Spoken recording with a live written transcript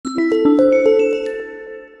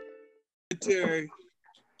cemetery,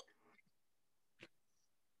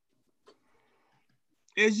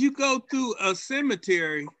 as you go through a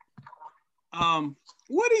cemetery,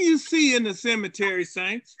 what do you see in the cemetery,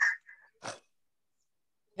 Saints?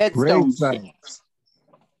 Headstones.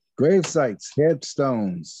 Grave sites,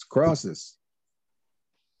 headstones, crosses.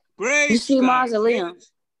 Grave You see sites.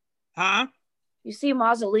 mausoleums. Huh? You see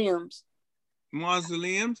mausoleums.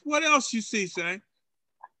 Mausoleums. What else you see, Saint?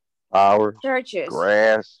 Flowers, Churches.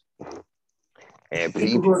 grass, and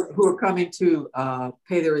People people. who are coming to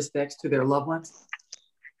pay their respects to their loved ones.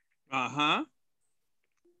 Uh-huh.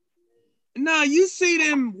 Now, you see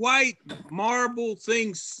them white marble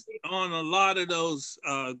things on a lot of those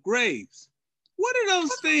graves. What do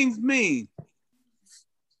those things mean?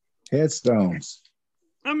 Headstones.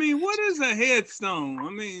 I mean, what is a headstone? I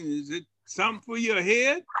mean, is it something for your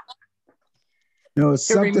head? No, it's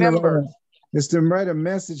To something remember. about, it's to write a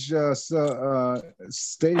message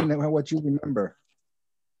stating that what you remember.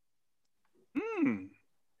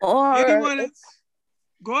 Or Anyone else? it's,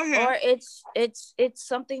 Go ahead. or it's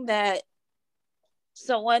something that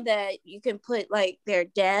someone that you can put like their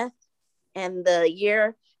death and the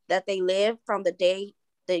year that they lived from the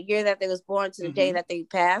year that they was born to the day that they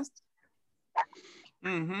passed.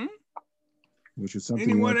 Mm-hmm. Which is something.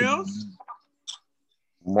 Anyone else?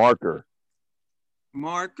 Marker.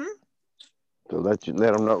 Marker. So let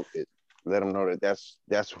them know that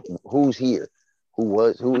that's who's here, who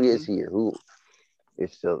is here, who.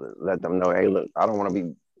 It's to let them know, hey, look, I don't want to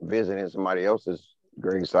be visiting somebody else's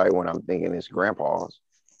grave site when I'm thinking it's grandpa's.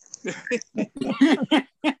 But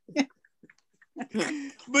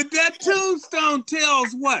that tombstone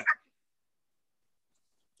tells what?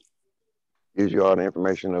 Gives you all the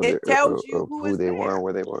information of, It tells you who they were and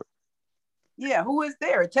where they were. Yeah, who is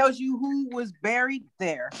there? It tells you who was buried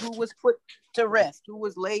there, who was put to rest, who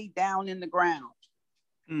was laid down in the ground.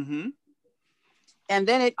 Mm-hmm. And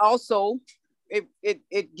then it also,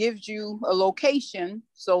 it gives you a location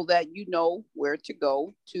so that you know where to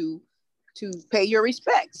go to pay your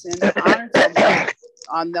respects and honor someone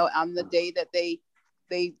on the day that they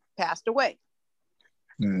passed away.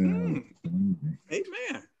 Amen.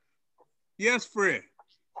 Yes, Fred.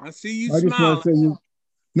 I see you I just want smiling. to say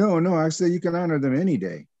no, I say you can honor them any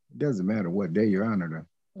day. It doesn't matter what day you honor them.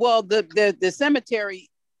 Well, the cemetery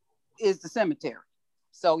is the cemetery.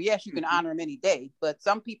 So yes, you can honor them any day, but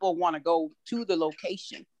some people want to go to the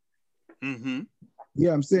location. Mm-hmm.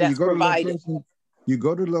 Yeah, I'm saying That's you go provided. to the location. You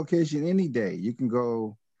go to the location any day. You can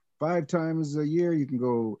go 5 times a year. You can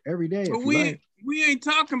go every day. But if you like. we ain't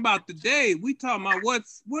talking about the day. We talking about what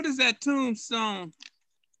is that tombstone?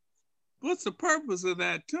 What's the purpose of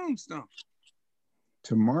that tombstone?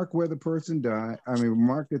 To mark where the person died. I mean,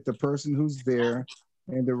 mark that the person who's there,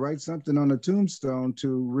 and to write something on the tombstone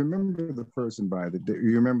to remember the person by the day.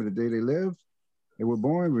 You remember the day they lived, they were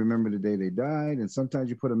born. Remember the day they died, and sometimes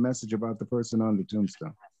you put a message about the person on the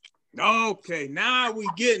tombstone. Okay, now we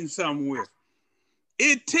getting somewhere.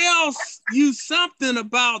 It tells you something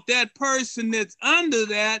about that person that's under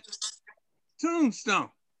that tombstone.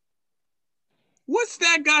 What's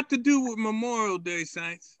that got to do with Memorial Day,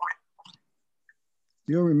 Saints?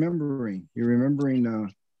 You're remembering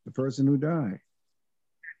the person who died.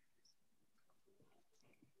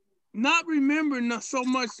 Not remembering so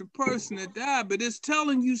much the person that died, but it's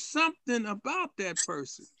telling you something about that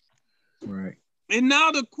person. Right. And now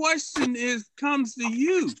the question comes to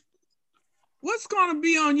you. What's going to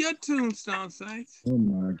be on your tombstone, Saints? Oh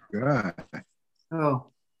my God. Oh.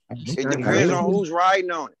 It depends on who's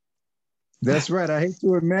riding on it. That's right. I hate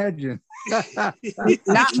to imagine.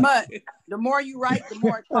 Not much. The more you write, the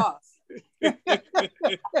more it costs.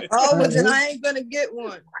 Oh, well, then I ain't gonna get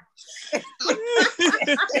one.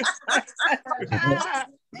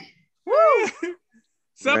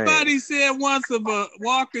 Somebody said once about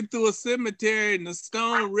walking through a cemetery and the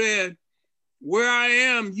stone read, "Where I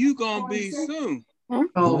am, you gonna be soon."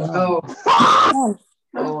 Oh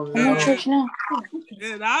I'm in church now.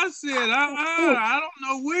 And I said, I don't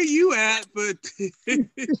know where you at, but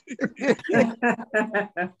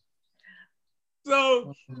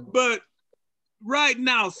so, but right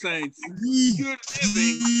now, Saints, you're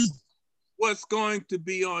living what's going to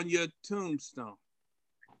be on your tombstone.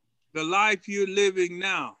 The life you're living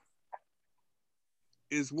now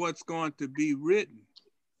is what's going to be written.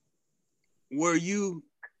 Were you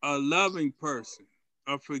a loving person,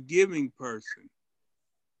 a forgiving person?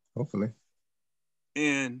 Hopefully.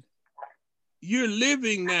 And you're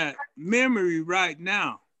living that memory right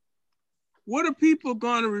now. What are people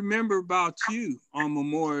going to remember about you on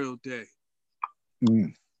Memorial Day?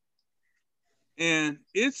 Mm. And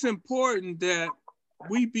it's important that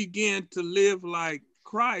we begin to live like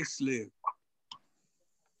Christ lived.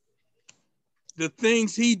 the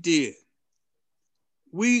things he did.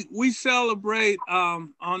 We celebrate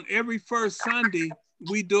on every first Sunday,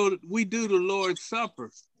 we do the Lord's Supper.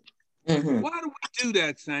 Mhm. Why do we do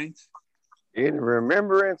that, saints? In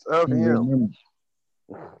remembrance of And him.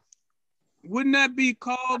 remember- Wouldn't that be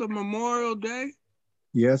called a Memorial Day?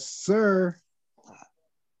 Yes, sir.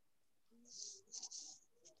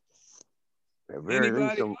 At very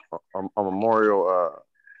least Anybody? a memorial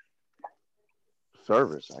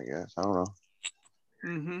service, I guess. I don't know.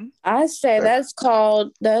 Mm-hmm. I say that's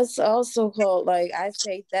also called, like, I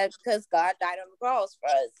say that because God died on the cross for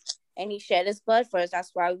us and he shed his blood for us. That's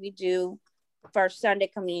why we do first Sunday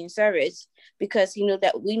communion service, because we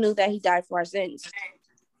knew that he died for our sins.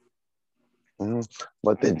 Mm-hmm.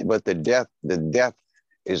 But the death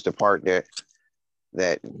is the part that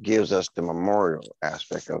gives us the memorial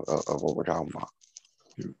aspect of what we're talking about.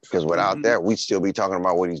 Because without that, we'd still be talking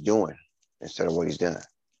about what he's doing instead of what he's done.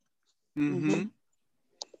 Mm-hmm.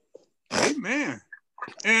 Amen.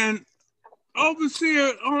 And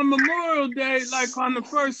overseer, on Memorial Day, like on the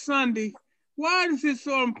first Sunday, why is it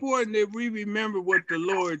so important that we remember what the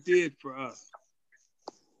Lord did for us?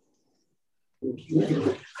 It's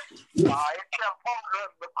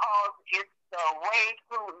important because it's the way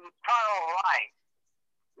to eternal life.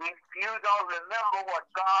 If you don't remember what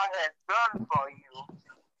God has done for you,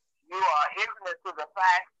 you are ignorant to the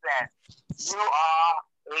fact that you are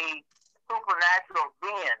a supernatural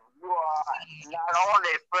being. You are not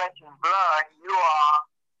only flesh and blood, you are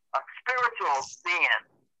a spiritual being.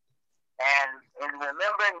 And in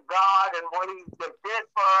remembering God and what he did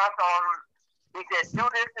for us he said, do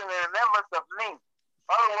this in remembrance of me. In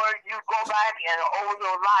other words, you go back and over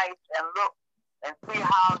your life and look and see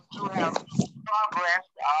how you have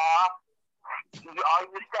progressed. Are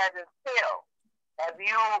you standing still? Have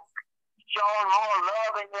you shown more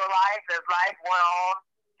love in your life as life went on?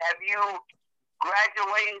 Have you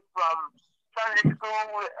graduated from Sunday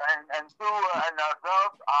school and to an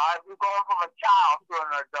adult? Or have you gone from a child to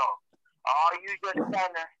an adult? Or are you just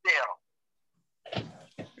standing still?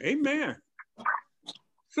 Amen.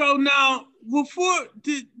 So now,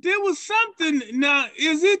 there was something. Now,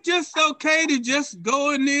 is it just okay to just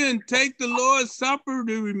go in there and take the Lord's Supper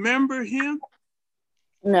to remember him?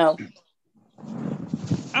 No.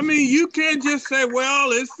 I mean, you can't just say,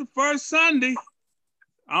 well, it's the first Sunday.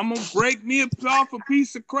 I'm going to break me off a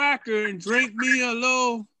piece of cracker and drink me a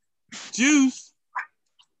little juice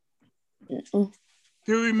to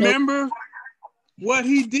remember what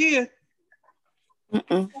he did.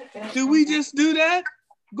 Do we just do that?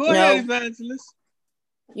 Go ahead, Evangelist.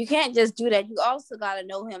 You can't just do that. You also got to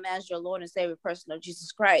know him as your Lord and Savior, person of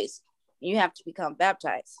Jesus Christ. You have to become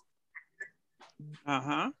baptized.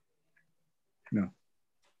 Uh-huh. No.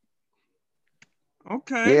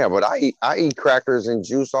 Okay. Yeah, but I eat crackers and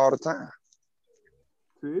juice all the time.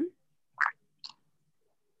 See?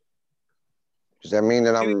 Does that mean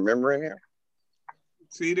that I'm remembering him?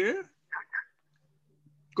 See there?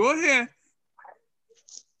 Go ahead.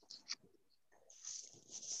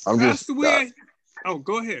 I'm just. Pastor,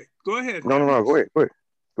 go ahead. Go ahead. No. Go ahead.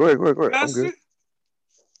 Pastor,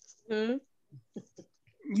 Hmm?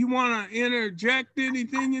 you want to interject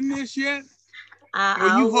anything in this yet? Or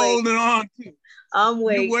I'll you holding on to? I'm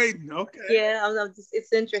waiting. You waiting? Okay. Yeah, I'm just,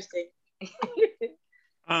 it's interesting.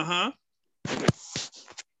 Uh-huh.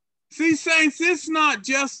 See, saints, it's not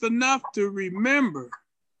just enough to remember,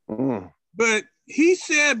 but he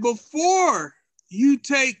said before you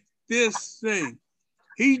take this thing,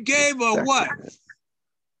 he gave a what?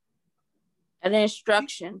 And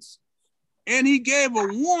instructions. And he gave a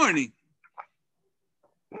warning.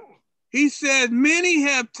 He said, many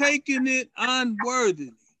have taken it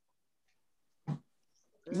unworthily.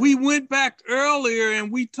 We went back earlier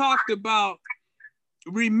and we talked about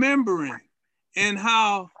remembering and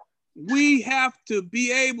how we have to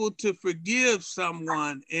be able to forgive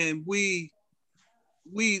someone, and we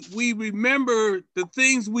remember the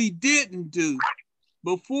things we didn't do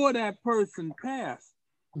before that person passed.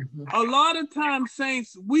 A lot of times,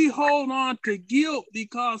 saints, we hold on to guilt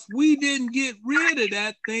because we didn't get rid of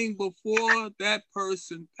that thing before that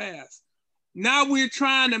person passed. Now we're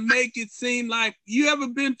trying to make it seem like, you ever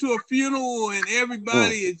been to a funeral and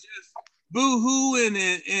everybody is just boo-hooing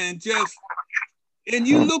and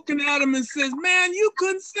you looking at them and says, man, you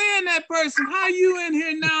couldn't stand that person. How you in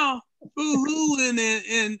here now boo-hooing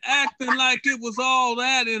and acting like it was all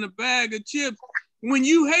that in a bag of chips when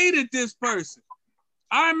you hated this person?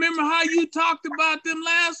 I remember how you talked about them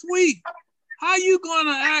last week. How you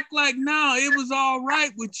gonna act like now it was all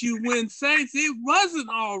right with you when, saints, it wasn't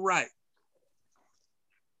all right?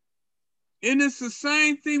 And it's the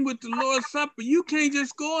same thing with the Lord's Supper. You can't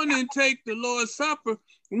just go in and take the Lord's Supper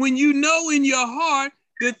when you know in your heart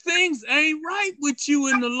that things ain't right with you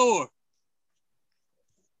and the Lord.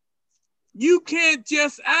 You can't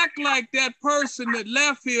just act like that person that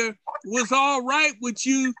left here was all right with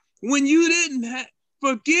you when you didn't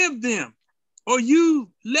forgive them, or you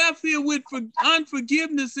left here with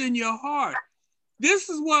unforgiveness in your heart. This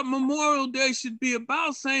is what Memorial Day should be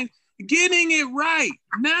about, saying, getting it right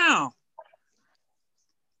now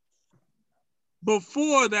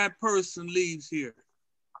before that person leaves here.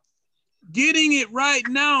 Getting it right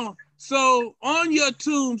now, so on your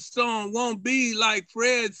tombstone won't be like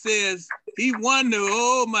Fred says, he wonder,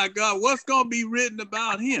 oh my God, what's gonna be written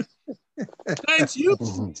about him? Thanks, you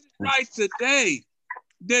right today,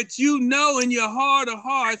 that you know in your heart of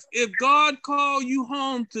hearts, if God called you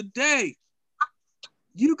home today,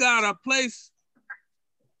 you got a place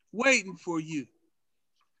waiting for you.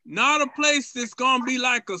 Not a place that's gonna be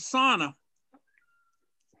like a sauna.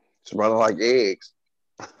 Smelling like eggs.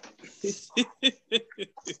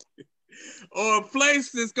 Or a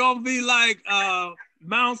place that's gonna be like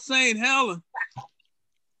Mount St. Helens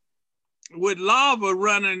with lava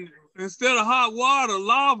running, instead of hot water,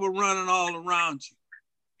 lava running all around you.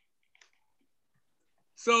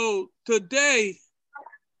 So today,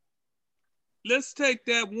 let's take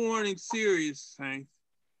that warning serious, saints,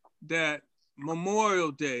 that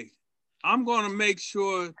Memorial Day, I'm gonna make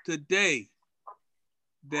sure today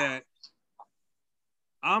that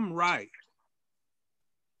I'm right.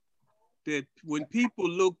 That when people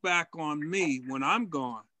look back on me when I'm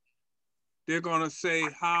gone, they're gonna say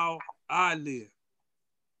how I live.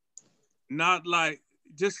 Not like,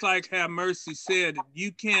 just like Have Mercy said,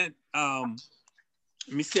 you can't,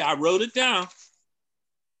 let me see, I wrote it down.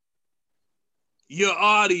 Your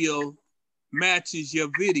audio matches your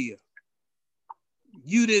video.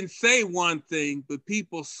 You didn't say one thing, but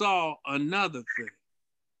people saw another thing.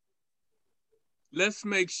 Let's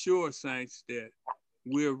make sure, saints, that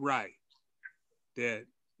we're right. That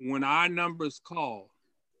when our numbers call,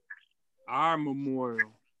 our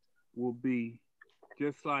memorial will be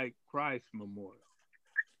just like Christ's memorial.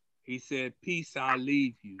 He said, peace I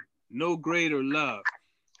leave you, no greater love,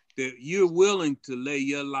 that you're willing to lay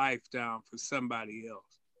your life down for somebody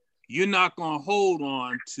else. You're not gonna hold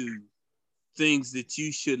on to things that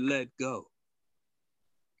you should let go.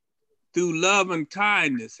 Through love and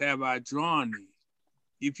kindness have I drawn thee.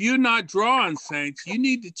 If you're not drawing, saints, you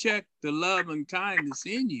need to check the love and kindness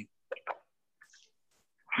in you.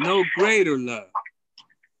 No greater love.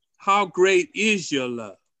 How great is your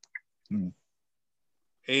love?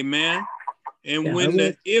 Amen. And when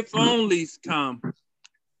the if onlys come,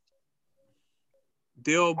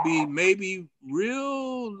 there'll be maybe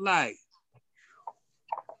real light.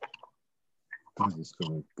 I'm just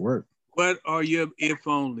gonna work. What are your if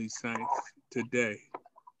only, saints, today?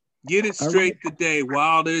 Get it straight today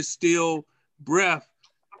while there's still breath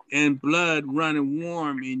and blood running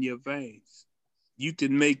warm in your veins. You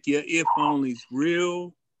can make your if onlys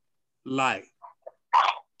real light.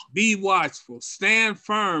 Be watchful. Stand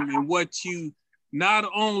firm in what you not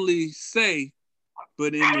only say,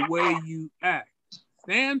 but in the way you act.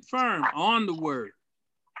 Stand firm on the word.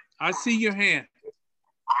 I see your hand.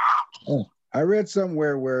 Oh, I read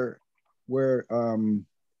somewhere where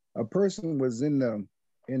a person was in the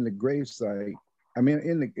gravesite. I mean,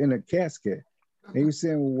 in the casket. And he was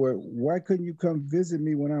saying, well, why couldn't you come visit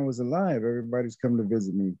me when I was alive? Everybody's come to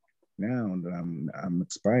visit me now that I'm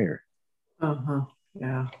expired.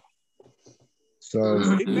 Yeah. So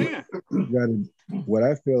Amen. what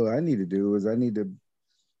I feel I need to do is I need to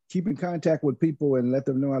keep in contact with people and let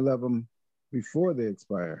them know I love them before they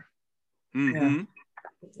expire. Mm-hmm.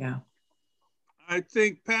 Yeah. I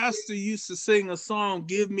think Pastor used to sing a song,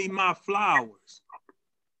 Give Me My Flowers.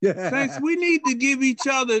 Saints, we need to give each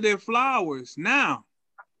other their flowers now.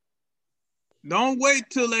 Don't wait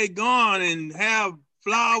till they gone and have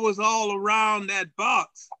flowers all around that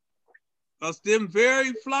box. Because them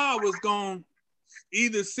very flowers gonna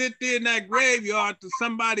either sit there in that graveyard till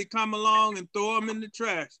somebody come along and throw them in the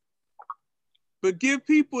trash. But give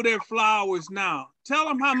people their flowers now. Tell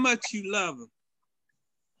them how much you love them.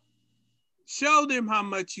 Show them how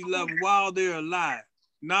much you love them while they're alive,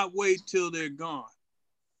 not wait till they're gone.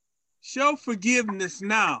 Show forgiveness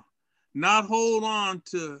now, not hold on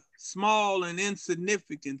to small and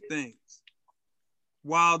insignificant things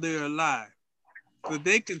while they're alive. So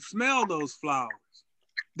they can smell those flowers.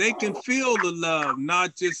 They can feel the love,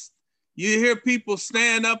 not just, you hear people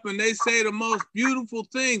stand up and they say the most beautiful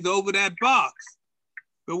things over that box.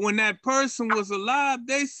 But when that person was alive,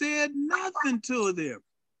 they said nothing to them.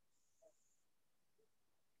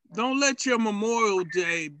 Don't let your Memorial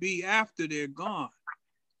Day be after they're gone.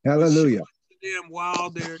 Hallelujah. Show it to them while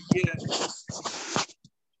they're yet.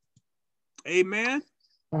 Amen.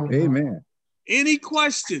 Amen. Any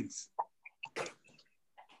questions?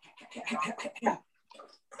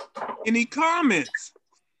 Any comments?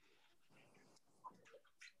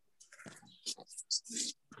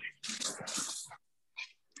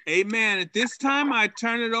 Amen. At this time, I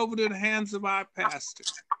turn it over to the hands of our pastor.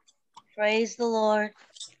 Praise the Lord.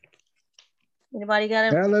 Anybody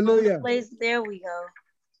got a Hallelujah. place? There we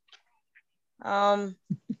go.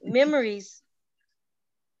 Memories.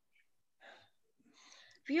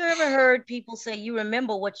 Have you ever heard people say you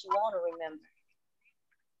remember what you want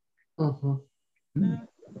to remember?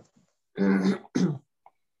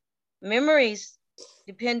 Memories,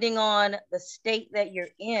 depending on the state that you're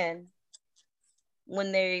in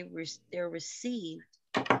when they're received,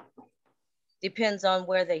 depends on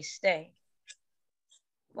where they stay.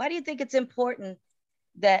 Why do you think it's important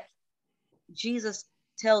that Jesus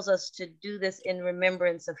tells us to do this in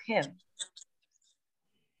remembrance of him?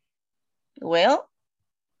 Well,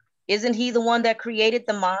 isn't he the one that created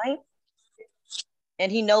the mind? And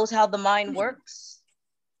he knows how the mind works.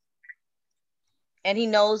 And he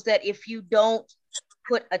knows that if you don't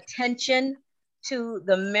put attention to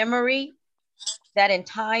the memory, that in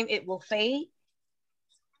time it will fade.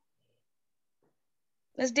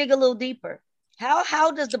 Let's dig a little deeper. How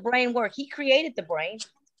does the brain work? He created the brain,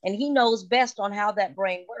 and he knows best on how that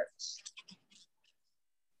brain works.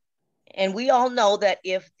 And we all know that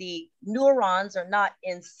if the neurons are not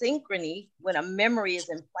in synchrony when a memory is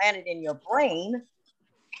implanted in your brain,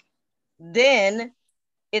 then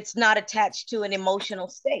it's not attached to an emotional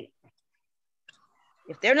state.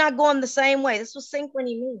 If they're not going the same way, this is what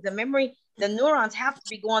synchrony means. The memory, the neurons have to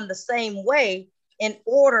be going the same way in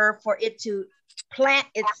order for it to plant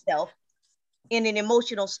itself in an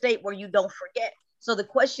emotional state where you don't forget. So the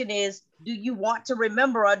question is, do you want to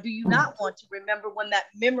remember or do you not want to remember when that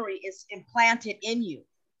memory is implanted in you?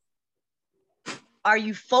 Are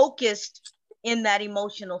you focused in that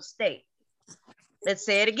emotional state? Let's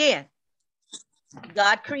say it again.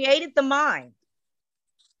 God created the mind.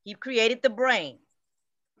 He created the brain.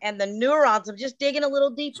 And the neurons, I'm just digging a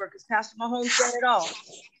little deeper because Pastor Mahomes said it all.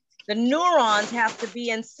 The neurons have to be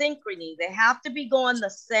in synchrony. They have to be going the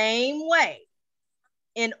same way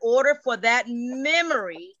in order for that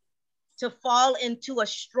memory to fall into a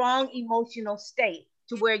strong emotional state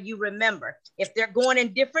to where you remember. If they're going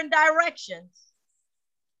in different directions,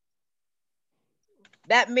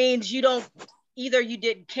 that means you don't, either you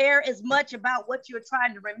didn't care as much about what you were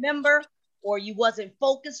trying to remember, or you wasn't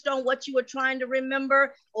focused on what you were trying to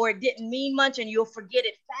remember, or it didn't mean much and you'll forget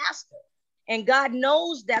it faster. And God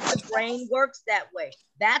knows that the brain works that way.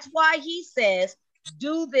 That's why he says,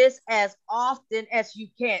 do this as often as you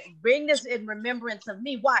can. Bring this in remembrance of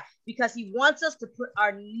me. Why? Because he wants us to put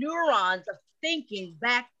our neurons of thinking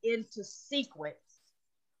back into sequence.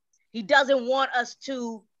 He doesn't want us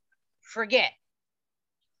to forget.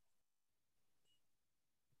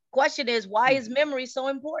 Question is, why is memory so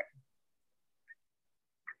important?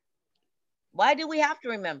 Why do we have to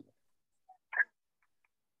remember?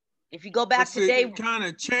 If you go back today, it kind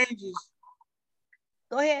of changes.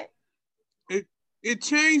 Go ahead. It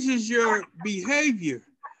changes your behavior.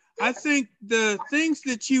 I think the things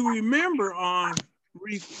that you remember on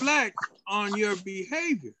reflect on your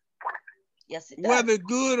behavior. Yes, it does. Whether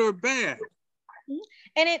good or bad.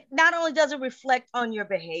 And it not only does it reflect on your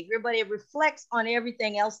behavior, but it reflects on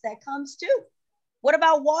everything else that comes too. What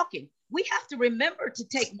about walking? We have to remember to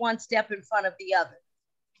take one step in front of the other.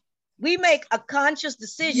 We make a conscious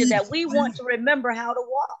decision that we want to remember how to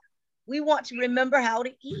walk. We want to remember how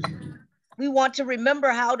to eat. We want to remember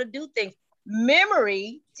how to do things.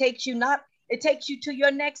 Memory takes you it takes you to your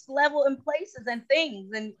next level in places and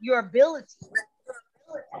things and your ability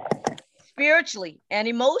spiritually and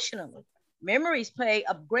emotionally. Memories play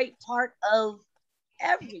a great part of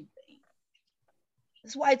everything.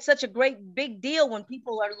 That's why it's such a great big deal when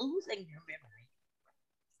people are losing their memory.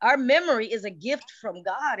 Our memory is a gift from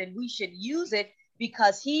God, and we should use it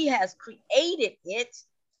because he has created it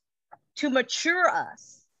to mature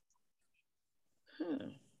us,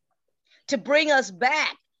 to bring us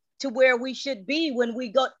back to where we should be when we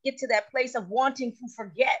get to that place of wanting to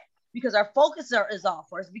forget, because our focus is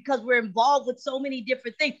off us, because we're involved with so many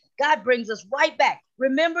different things. God brings us right back.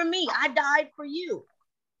 Remember me, I died for you.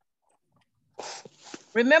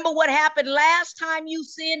 Remember what happened last time you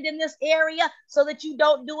sinned in this area so that you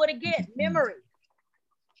don't do it again. Memory.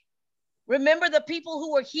 Remember the people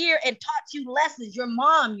who were here and taught you lessons, your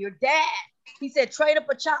mom, your dad. He said, train up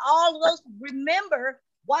a child, all of those. Remember,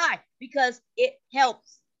 why? Because it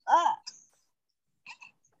helps us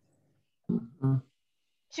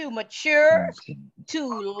to mature, to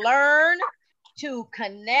learn, to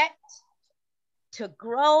connect, to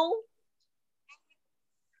grow,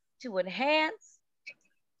 to enhance.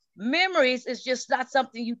 Memories is just not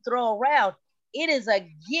something you throw around. It is a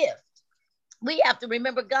gift. We have to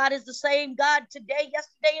remember God is the same God today,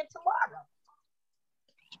 yesterday, and tomorrow.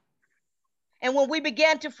 And when we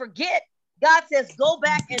began to forget, God says, go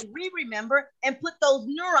back and remember and put those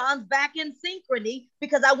neurons back in synchrony,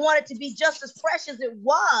 because I want it to be just as fresh as it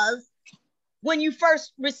was when you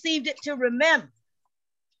first received it to remember.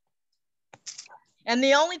 And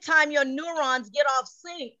the only time your neurons get off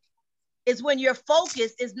sync is when your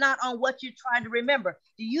focus is not on what you're trying to remember.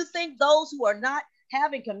 Do you think those who are not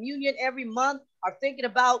having communion every month are thinking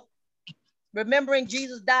about remembering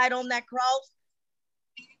Jesus died on that cross?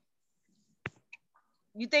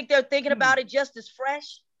 You think they're thinking about it just as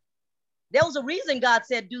fresh? There was a reason God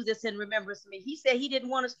said, do this in remembrance of me. He said he didn't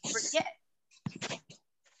want us to forget.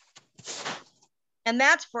 And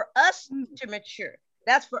that's for us to mature.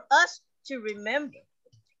 That's for us to remember.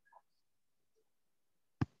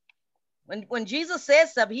 When Jesus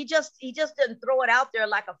says something, he just didn't throw it out there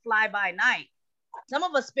like a fly by night. Some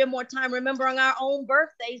of us spend more time remembering our own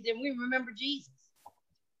birthdays than we remember Jesus.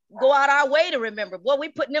 Go out our way to remember. Boy, we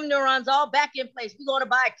putting them neurons all back in place. We're going to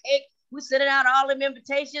buy a cake. We're sending out all them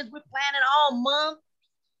invitations. We're planning all month.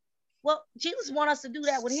 Well, Jesus wants us to do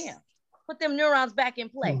that with him. Put them neurons back in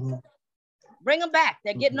place. Bring them back.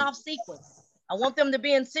 They're getting off sequence. I want them to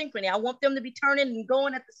be in synchrony. I want them to be turning and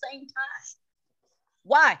going at the same time.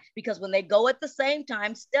 Why? Because when they go at the same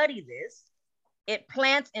time, study this, it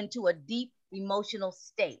plants into a deep emotional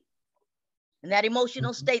state. And that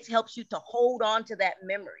emotional state helps you to hold on to that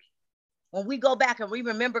memory. When we go back and we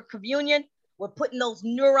remember communion, we're putting those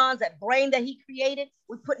neurons, that brain that he created,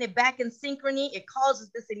 we're putting it back in synchrony. It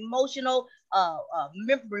causes this emotional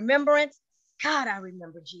remembrance. God, I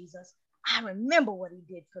remember Jesus. I remember what he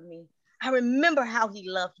did for me. I remember how he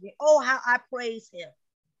loved me. Oh, how I praise him.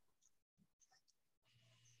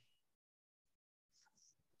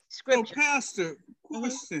 Scripture. So, Pastor,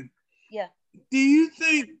 question. Yeah. Do you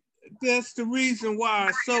think that's the reason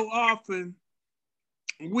why so often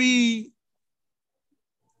we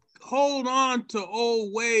hold on to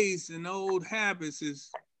old ways and old habits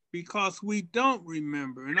is because we don't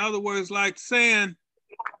remember? In other words, like saying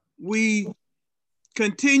we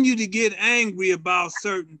continue to get angry about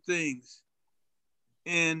certain things,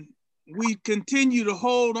 and we continue to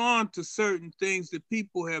hold on to certain things that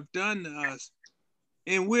people have done to us,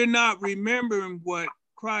 and we're not remembering what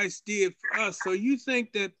Christ did for us. So you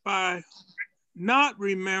think that by not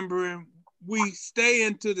remembering, we stay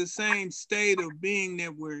into the same state of being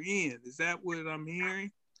that we're in? Is that what I'm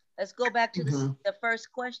hearing? Let's go back to the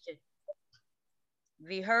first question.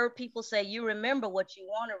 We heard people say, you remember what you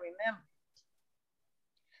want to remember.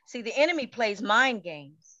 See, the enemy plays mind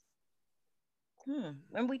games.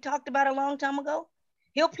 Remember we talked about it a long time ago?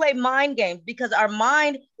 He'll play mind games because our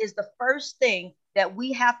mind is the first thing that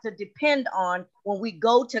we have to depend on when we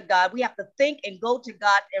go to God. We have to think and go to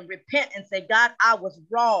God and repent and say, God, I was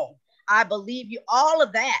wrong. I believe you. All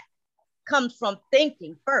of that comes from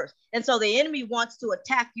thinking first. And so the enemy wants to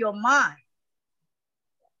attack your mind.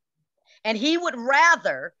 And he would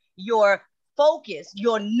rather your focus,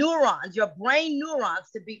 your neurons, your brain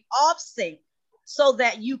neurons to be off sync so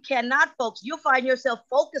that you cannot focus. You'll find yourself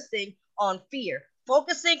focusing on fear,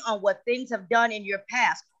 focusing on what things have done in your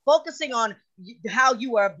past, focusing on how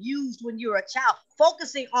you were abused when you were a child,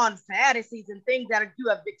 focusing on fantasies and things that you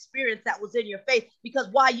have experienced that was in your faith, because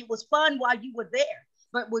while it was fun while you were there.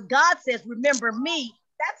 But when God says, remember me,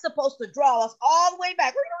 that's supposed to draw us all the way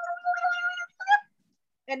back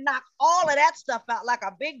and knock all of that stuff out like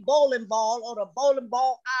a big bowling ball on a bowling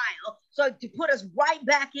ball aisle, so to put us right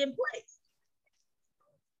back in place.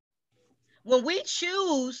 When we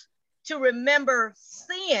choose to remember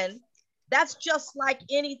sin, that's just like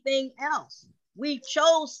anything else. We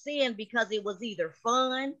chose sin because it was either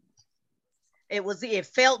fun, it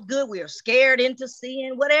felt good, we were scared into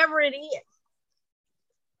sin, whatever it is.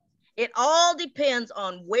 It all depends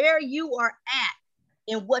on where you are at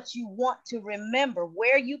and what you want to remember,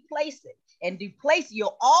 where you place it. And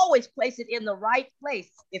you'll always place it in the right place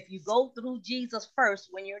if you go through Jesus first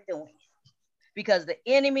when you're doing it. Because the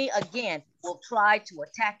enemy, again, will try to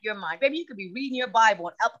attack your mind. Maybe you could be reading your Bible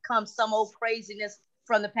and up comes some old craziness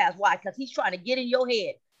from the past. Why? Because he's trying to get in your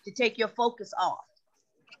head to take your focus off.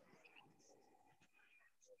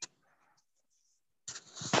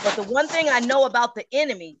 But the one thing I know about the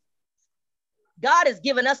enemy, God has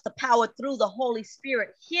given us the power through the Holy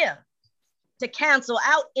Spirit here to cancel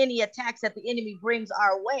out any attacks that the enemy brings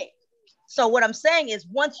our way. So what I'm saying is,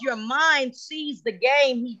 once your mind sees the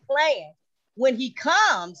game he playing, when he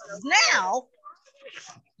comes, now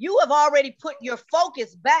you have already put your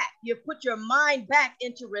focus back. You've put your mind back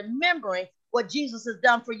into remembering what Jesus has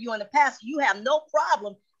done for you in the past. You have no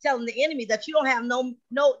problem telling the enemy that you don't have no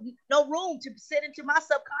room to sit into my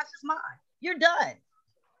subconscious mind. You're done.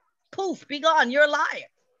 Poof, be gone. You're a liar.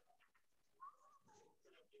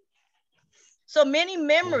 So many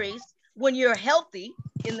memories, when you're healthy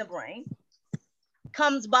in the brain,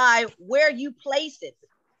 comes by where you place it,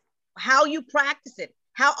 how you practice it,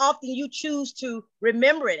 how often you choose to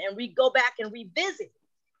remember it and go back and revisit.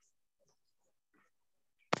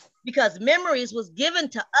 Because memories was given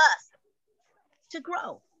to us to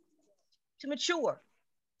grow, to mature,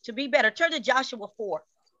 to be better. Turn to Joshua 4.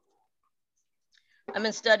 I've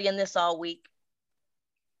been studying this all week.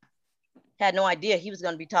 Had no idea he was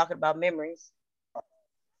going to be talking about memories.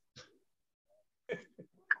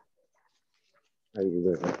 How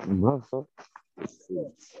you doing? Muscle. What's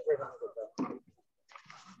the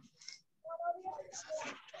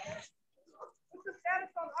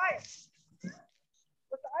status on ice?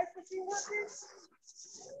 Was the ice machine working?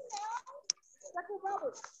 Check with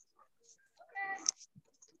Robert.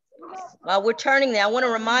 While we're turning there, I want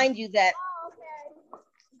to remind you that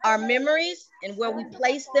our memories and where we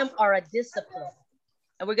place them are a discipline.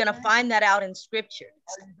 And we're going to find that out in scripture.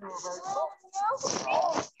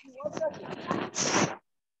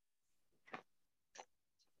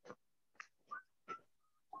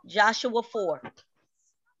 Joshua 4.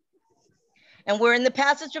 And we're in the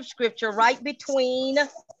passage of scripture right between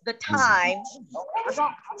the time.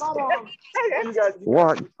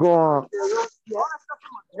 What? Go on.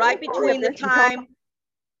 Right between the time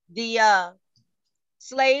the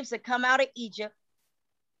slaves had come out of Egypt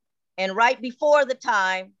and right before the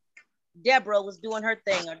time Deborah was doing her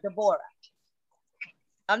thing, or Deborah.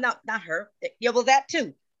 I'm not her. Yeah, well, that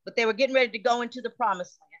too. But they were getting ready to go into the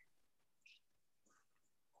promised land.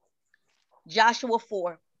 Joshua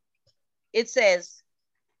 4. It says,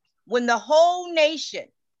 when the whole nation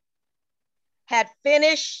had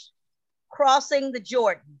finished crossing the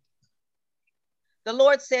Jordan, the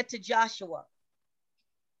Lord said to Joshua,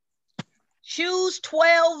 choose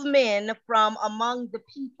 12 men from among the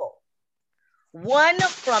people, one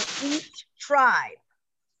from each tribe,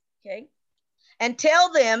 okay? And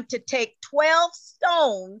tell them to take 12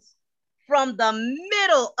 stones from the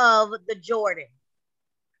middle of the Jordan.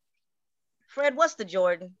 Fred, what's the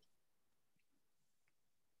Jordan?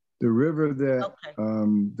 The river that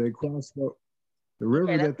they crossed, the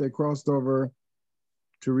river that they crossed over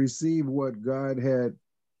to receive what God had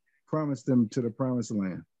promised them to the promised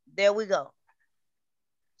land. There we go.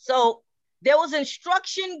 So there was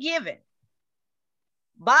instruction given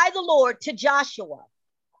by the Lord to Joshua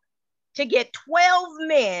to get 12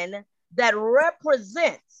 men that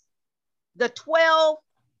represents the 12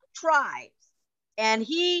 tribes. And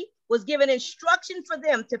he was given instruction for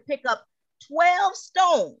them to pick up 12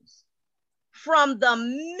 stones from the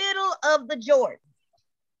middle of the Jordan.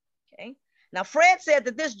 Okay. Now, Fred said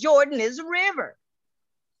that this Jordan is a river,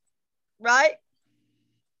 right?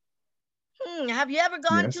 Have you ever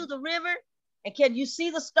gone to the river? And can you see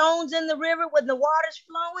the stones in the river when the water's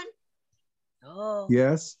flowing? Oh.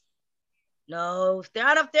 Yes. No, if they're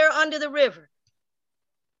not up there under the river.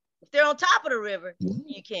 If they're on top of the river,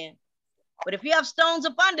 you can. But if you have stones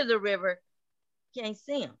up under the river, you can't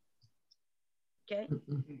see them. Okay.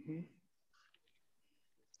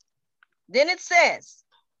 Then it says,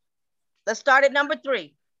 let's start at number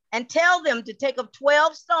 3. And tell them to take up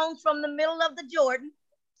 12 stones from the middle of the Jordan.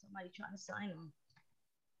 Somebody trying to sign them.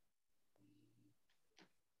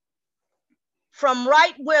 From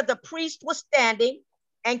right where the priest was standing,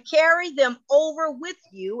 and carry them over with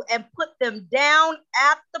you and put them down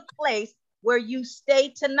at the place where you stay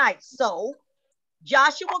tonight. So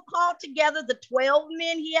Joshua called together the 12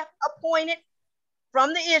 men he had appointed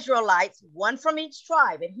from the Israelites, one from each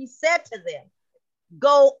tribe. And he said to them,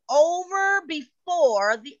 go over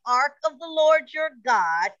before the ark of the Lord your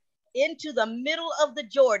God into the middle of the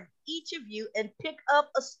Jordan, each of you, and pick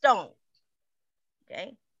up a stone.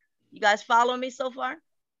 Okay. You guys follow me so far?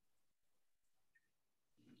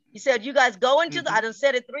 He said, you guys go into the, I done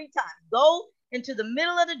said it 3 times, go into the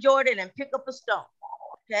middle of the Jordan and pick up a stone,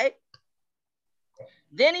 okay?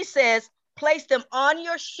 Then he says, place them on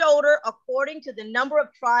your shoulder according to the number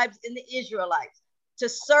of tribes in the Israelites, to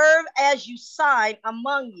serve as you sign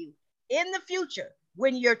among you. In the future,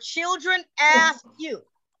 when your children ask you,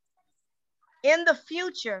 in the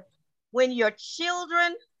future, when your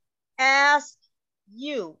children ask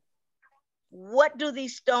you, what do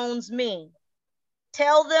these stones mean?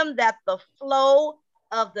 Tell them that the flow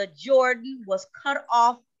of the Jordan was cut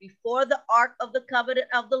off before the ark of the covenant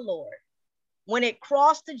of the Lord. When it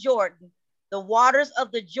crossed the Jordan, the waters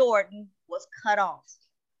of the Jordan was cut off.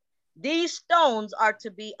 These stones are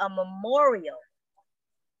to be a memorial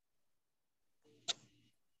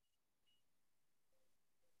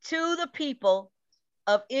to the people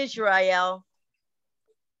of Israel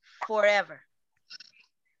forever.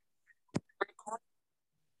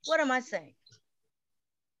 What am I saying?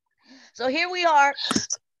 So here we are.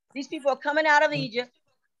 These people are coming out of Egypt,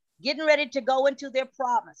 getting ready to go into their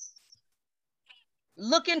promise,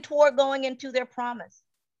 looking toward going into their promise.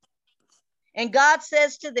 And God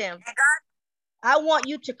says to them, I want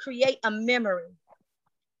you to create a memory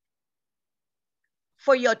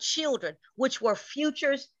for your children, which were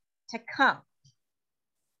futures to come.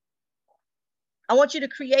 I want you to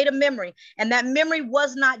create a memory. And that memory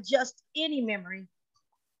was not just any memory.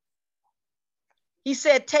 He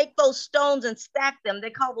said, take those stones and stack them.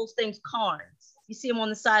 They call those things cairns. You see them on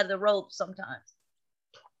the side of the road sometimes.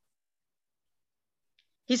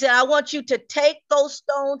 He said, I want you to take those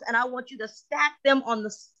stones and I want you to stack them on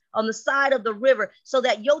the side of the river so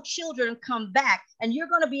that your children come back and you're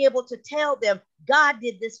going to be able to tell them, God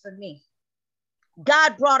did this for me.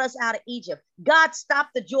 God brought us out of Egypt. God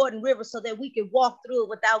stopped the Jordan River so that we could walk through it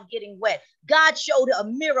without getting wet. God showed a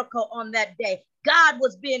miracle on that day. God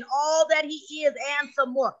was being all that he is and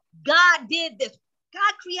some more. God did this.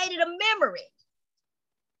 God created a memory.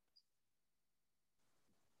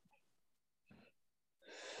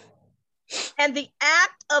 And the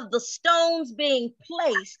act of the stones being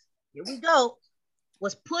placed, here we go,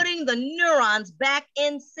 was putting the neurons back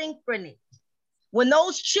in synchrony. When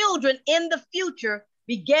those children in the future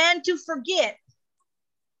began to forget,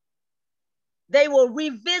 they will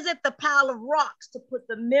revisit the pile of rocks to put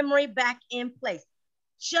the memory back in place,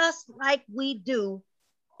 just like we do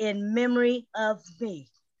in memory of me.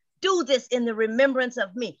 Do this in the remembrance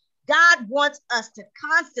of me. God wants us to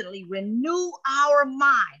constantly renew our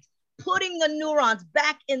minds, putting the neurons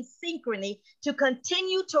back in synchrony to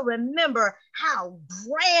continue to remember how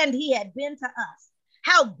grand he had been to us,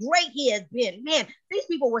 how great he has been. Man, these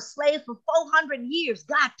people were slaves for 400 years.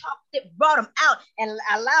 God brought them out and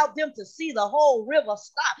allowed them to see the whole river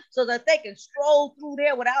stop so that they can stroll through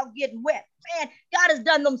there without getting wet. Man, God has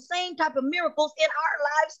done them same type of miracles in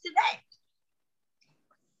our lives today.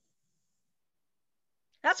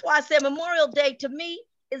 That's why I said Memorial Day to me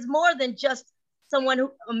is more than just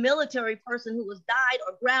a military person who has died,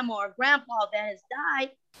 or grandma or grandpa that has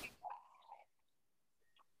died.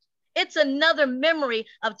 It's another memory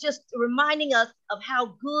of just reminding us of how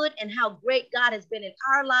good and how great God has been in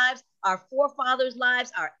our lives, our forefathers'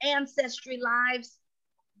 lives, our ancestry lives.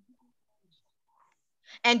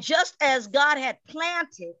 And just as God had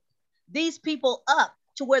planted these people up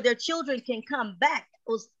to where their children can come back,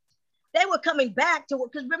 they were coming back to,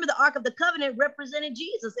 because remember the Ark of the Covenant represented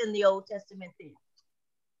Jesus in the Old Testament then.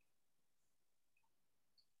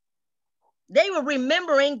 They were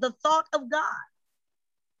remembering the thought of God.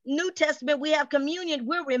 New Testament, we have communion.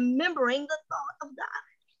 We're remembering the thought of God.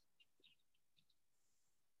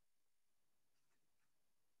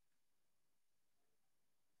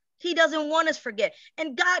 He doesn't want us to forget.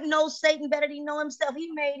 And God knows Satan better than he knows himself.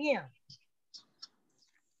 He made him.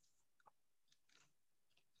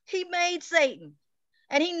 He made Satan.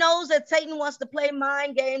 And he knows that Satan wants to play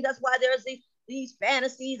mind games. That's why there's these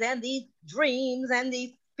fantasies and these dreams and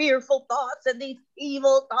these fearful thoughts and these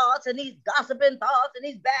evil thoughts and these gossiping thoughts and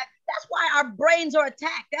these bad. That's why our brains are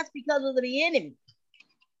attacked. That's because of the enemy.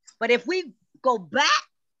 But if we go back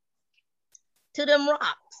to them rocks,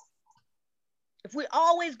 if we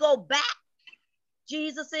always go back,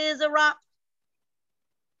 Jesus is a rock.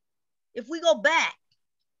 If we go back,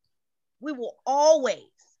 we will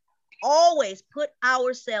always put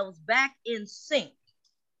ourselves back in sync,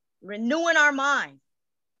 renewing our mind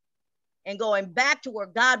and going back to where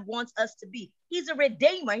God wants us to be. He's a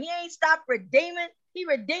redeemer. He ain't stopped redeeming. He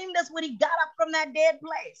redeemed us when he got up from that dead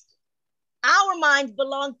place. Our minds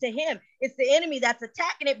belong to him. It's the enemy that's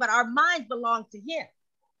attacking it, but our minds belong to him.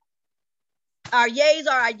 Our yays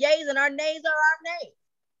are our yays and our nays are our nays.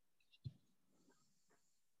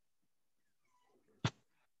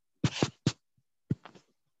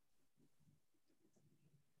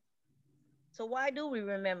 So why do we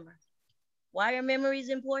remember? Why are memories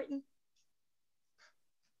important?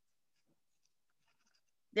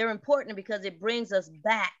 They're important because it brings us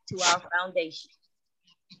back to our foundation.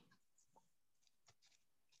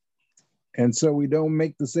 And so we don't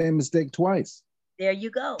make the same mistake twice. There you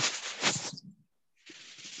go.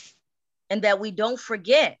 And that we don't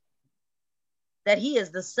forget that he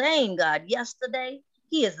is the same God yesterday,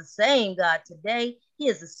 he is the same God today, he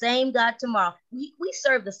is the same God tomorrow. We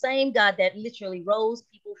serve the same God that literally rose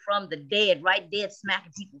people from the dead, right dead smack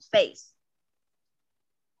in people's face.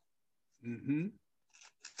 Mm-hmm.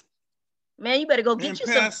 Man, you better go get you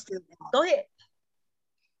Pastor, some. Go ahead.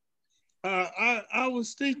 I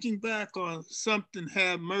was thinking back on something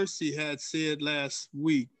Have Mercy had said last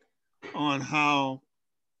week on how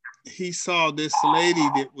he saw this lady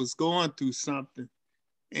that was going through something,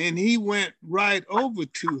 and he went right over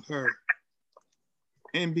to her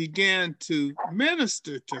and began to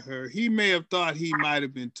minister to her. He may have thought he might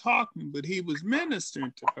have been talking, but he was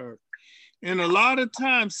ministering to her. And a lot of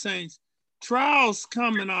times, saints, trials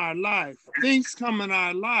come in our life, things come in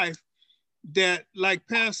our life that, like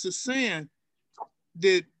Pastor saying,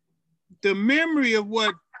 that the memory of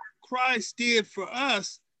what Christ did for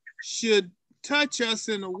us should touch us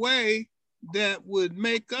in a way that would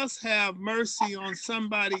make us have mercy on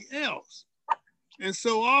somebody else. And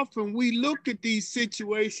so often we look at these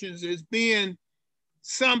situations as being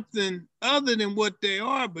something other than what they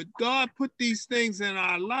are, but God put these things in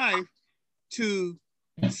our life to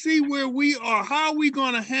see where we are. How are we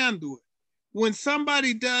going to handle it? When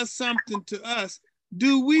somebody does something to us,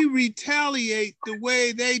 do we retaliate the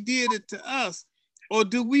way they did it to us? Or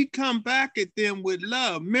do we come back at them with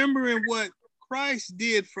love, remembering what Christ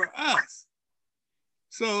did for us?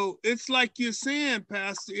 So it's like you're saying,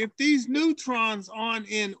 Pastor, if these neutrons aren't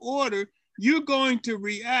in order, you're going to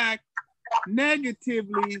react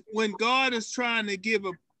negatively when God is trying to give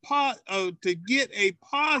to get a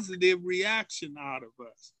positive reaction out of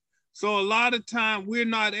us. So a lot of time we're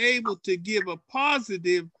not able to give a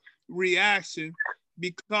positive reaction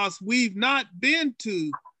because we've not been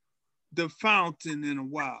to the fountain in a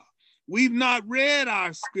while. We've not read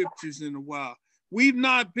our scriptures in a while. We've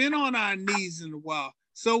not been on our knees in a while.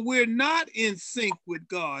 So we're not in sync with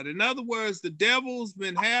God. In other words, the devil's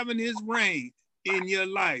been having his reign in your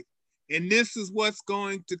life. And this is what's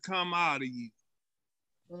going to come out of you.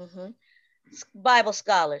 Mm-hmm. Bible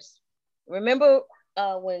scholars, remember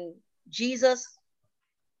when Jesus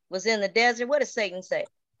was in the desert, what did Satan say?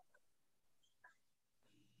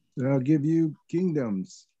 I'll give you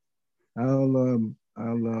kingdoms. I'll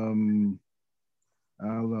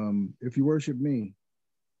if you worship me,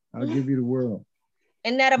 I'll give you the world.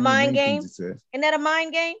 Isn't that a mind game? Isn't that a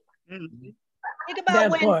mind game? Mm-hmm. Think about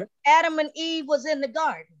when Adam and Eve was in the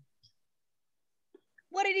garden.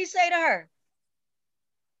 What did he say to her?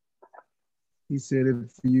 He said,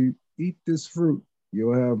 if you eat this fruit,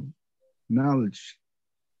 you'll have knowledge.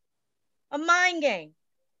 A mind game.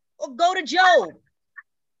 Or go to Job.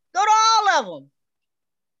 Go to all of them.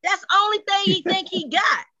 That's the only thing he think he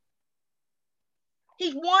got.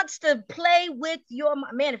 He wants to play with your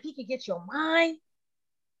mind. Man, if he could get your mind,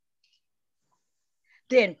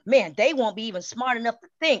 then, man, they won't be even smart enough to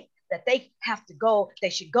think that they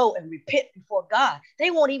should go and repent before God. They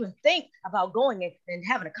won't even think about going and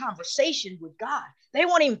having a conversation with God. They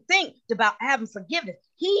won't even think about having forgiveness.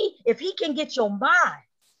 If he can get your mind.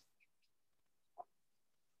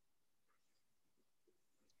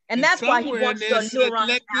 And that's why he wants your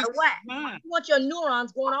neurons out of whack. He wants your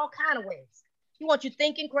neurons going all kind of ways. He wants you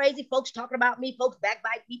thinking crazy, folks talking about me, folks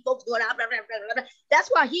backbite me, folks going out, blah, blah, blah, blah. That's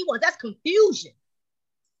why he wants, that's confusion.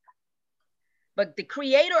 But the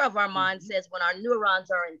creator of our mind says when our neurons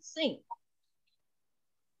are in sync,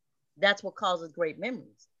 that's what causes great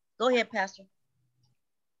memories. Go ahead, Pastor.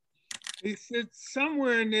 He said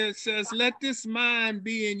somewhere in there it says, let this mind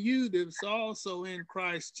be in you that's also in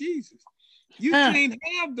Christ Jesus. You can't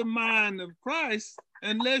have the mind of Christ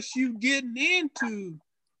unless you getting into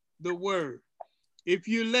the word. If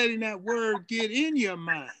you're letting that word get in your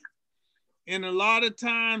mind. And a lot of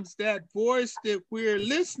times that voice that we're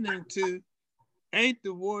listening to ain't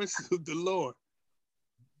the voice of the Lord.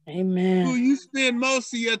 Amen. Who you spend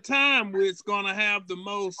most of your time with is going to have the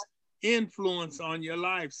most influence on your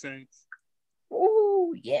life, saints.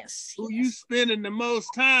 Oh, yes. Who you spending the most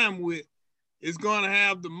time with is going to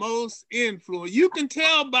have the most influence. You can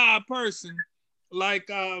tell by a person, like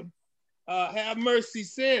Have Mercy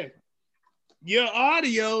said, your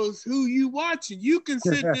audio's who you watching. You can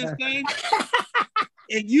sit this thing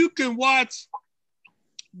and you can watch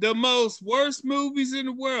the most worst movies in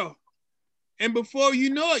the world. And before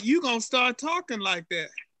you know it, you're going to start talking like that.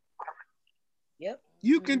 Yep.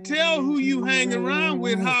 You can tell who you hang around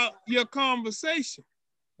with, how your conversation.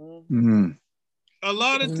 Mm-hmm. A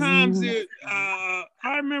lot of times, I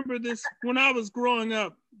remember this when I was growing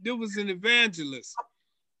up, there was an evangelist.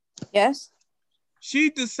 Yes.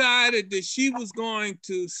 She decided that she was going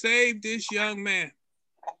to save this young man.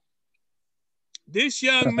 This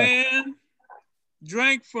young man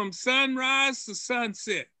drank from sunrise to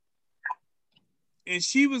sunset. And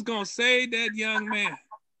she was going to save that young man.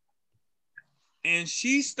 And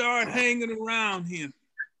she started hanging around him.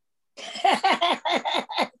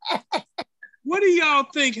 What do y'all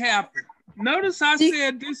think happened? Notice I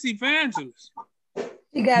said this evangelist.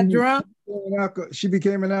 She got drunk. She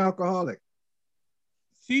became an alcoholic.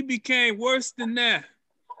 She became worse than that.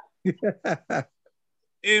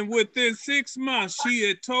 And within 6 months, she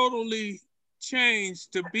had totally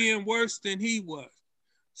changed to being worse than he was.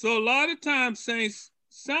 So a lot of times, saints,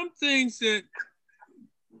 some things that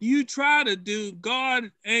you try to do,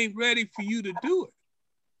 God ain't ready for you to do it.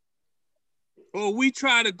 Or we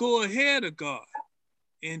try to go ahead of God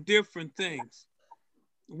in different things.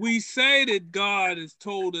 We say that God has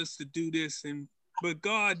told us to do this, but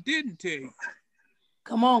God didn't tell you.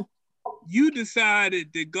 Come on. You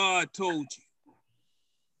decided that God told you.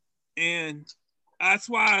 And that's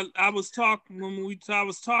why I was talking I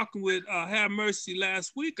was talking with Have Mercy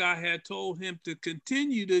last week. I had told him to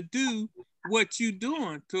continue to do what you're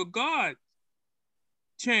doing till God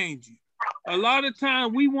change you. A lot of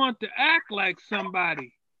times we want to act like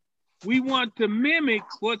somebody. We want to mimic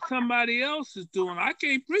what somebody else is doing. I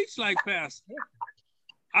can't preach like pastor.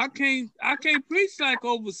 I can't preach like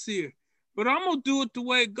overseer. But I'm gonna do it the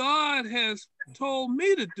way God has told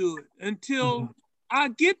me to do it until I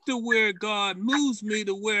get to where God moves me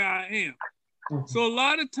to where I am. So a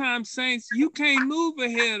lot of times, saints, you can't move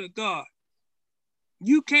ahead of God.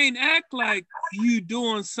 You can't act like you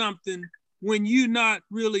doing something when you're not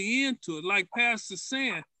really into it. Like Pastor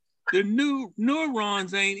saying, the new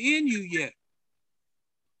neurons ain't in you yet.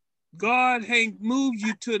 God ain't moved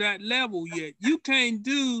you to that level yet. You can't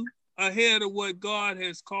do ahead of what God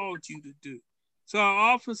has called you to do. So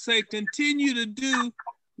I often say, continue to do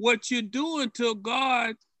what you're doing till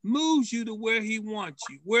God moves you to where he wants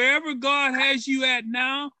you. Wherever God has you at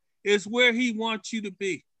now is where he wants you to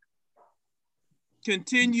be.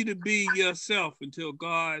 Continue to be yourself until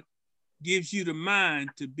God gives you the mind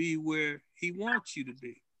to be where he wants you to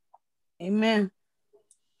be. Amen.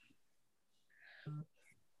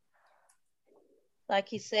 Like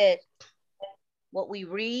he said, what we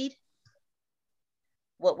read,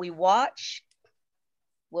 what we watch,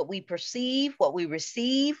 what we perceive, what we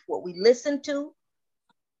receive, what we listen to,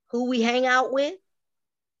 who we hang out with,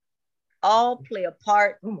 all play a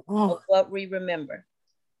part of what we remember.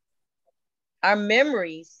 Our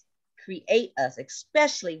memories create us,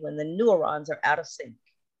 especially when the neurons are out of sync.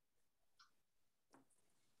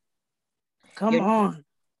 Come on.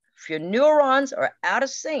 If your neurons are out of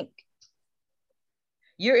sync,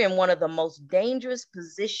 you're in one of the most dangerous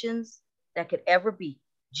positions that could ever be.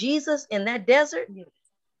 Jesus in that desert,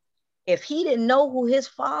 if he didn't know who his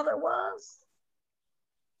father was,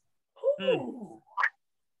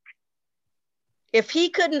 if he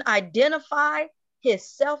couldn't identify his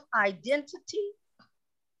self-identity,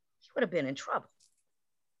 he would have been in trouble.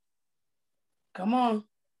 Come on.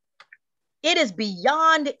 It is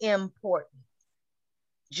beyond important.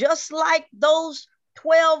 Just like those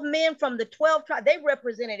 12 men from the 12 tribes, they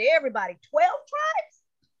represented everybody. 12 tribes?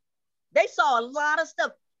 They saw a lot of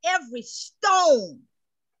stuff. Every stone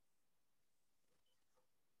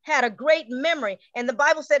had a great memory. And the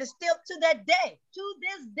Bible said it's still to that day, to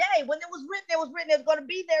this day. When it was written, it's going to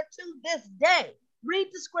be there to this day. Read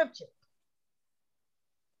the scripture.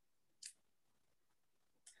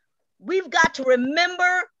 We've got to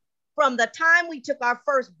remember from the time we took our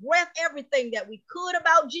first breath, everything that we could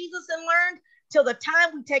about Jesus and learned, till the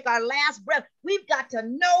time we take our last breath. We've got to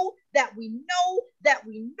know that we know that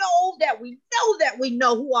we know that we know that we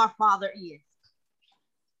know who our Father is.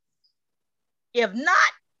 If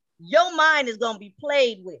not, your mind is going to be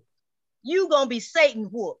played with. You're going to be Satan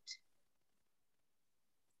whooped.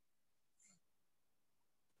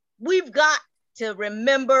 We've got to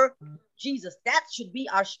remember Jesus. That should be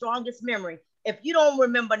our strongest memory. If you don't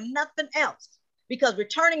remember nothing else, because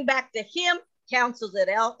returning back to him cancels it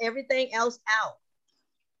out, everything else out.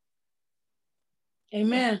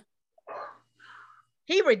 Amen.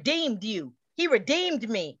 He redeemed you. He redeemed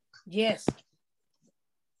me. Yes.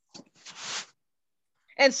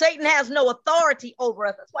 And Satan has no authority over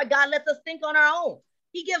us. That's why God lets us think on our own.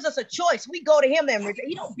 He gives us a choice. We go to him and repent.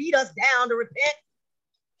 He don't beat us down to repent.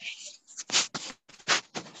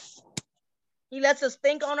 He lets us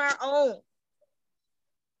think on our own.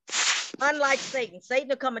 Unlike Satan. Satan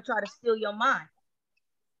will come and try to steal your mind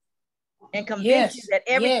and convince you that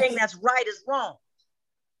everything that's right is wrong.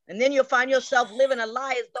 And then you'll find yourself living a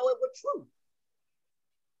lie as though it were true.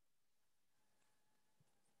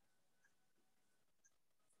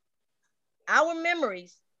 Our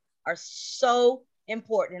memories are so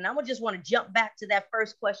important. And I just want to jump back to that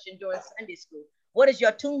first question during Sunday school. What is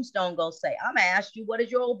your tombstone going to say? I'm going to ask you, what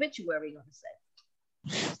is your obituary going to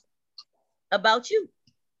say about you?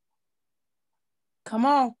 Come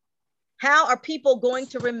on. How are people going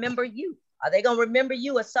to remember you? Are they going to remember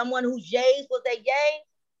you as someone whose yays was their yays?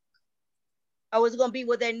 Or is it going to be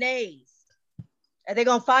with their nays? Are they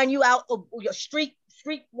going to find you out your street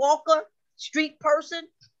walker, street person?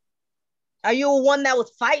 Are you one that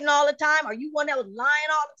was fighting all the time? Are you one that was lying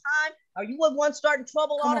all the time? Are you one starting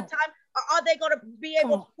trouble all the time? Or are they going to be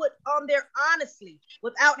able to put on there honestly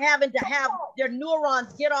without having to have their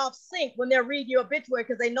neurons get off sync when they're reading your obituary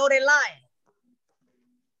because they know they're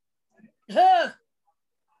lying?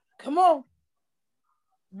 Come on.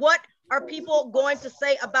 What are people going to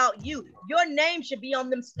say about you? Your name should be on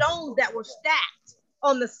them stones that were stacked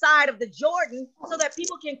on the side of the Jordan so that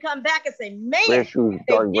people can come back and say, man, they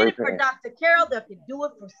did it for Dr. Carol, they can do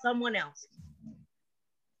it for someone else.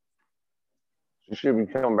 You should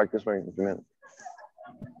be coming back this way in a minute.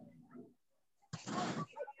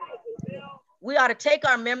 We ought to take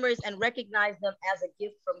our memories and recognize them as a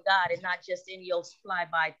gift from God and not just any old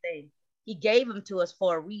fly-by thing. He gave them to us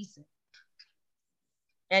for a reason.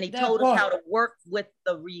 And he told us how to work with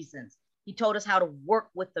the reasons. He told us how to work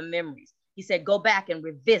with the memories. He said, go back and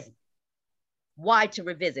revisit. Why to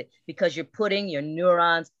revisit? Because you're putting your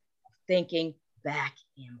neurons thinking back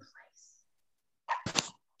in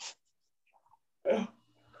place.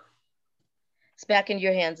 It's back in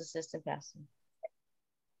your hands, Assistant Pastor.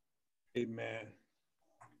 Amen.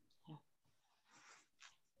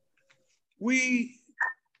 We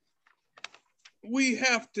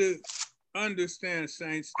have to understand,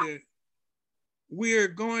 saints, that we are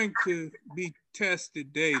going to be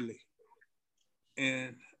tested daily.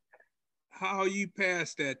 And how you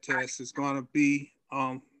pass that test is going to be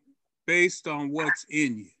based on what's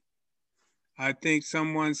in you. I think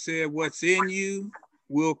someone said what's in you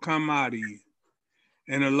will come out of you.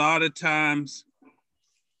 And a lot of times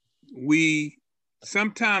we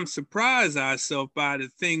sometimes surprise ourselves by the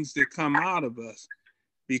things that come out of us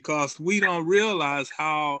because we don't realize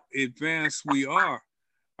how advanced we are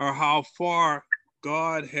or how far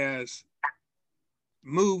God has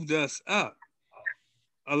moved us up.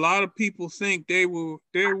 A lot of people think they're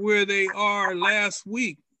where they are last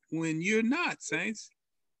week when you're not, saints.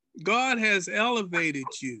 God has elevated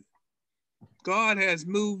you. God has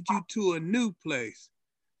moved you to a new place.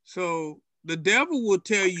 So the devil will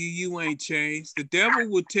tell you you ain't changed. The devil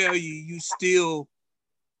will tell you you still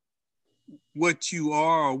what you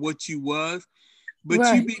are or what you was,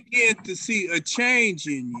 but you begin to see a change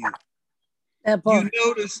in you. You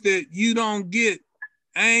notice that you don't get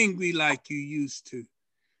angry like you used to.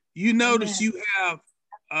 You notice you have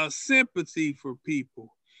a sympathy for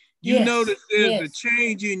people. You notice there's a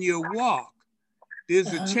change in your walk.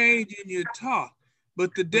 There's a change in your talk.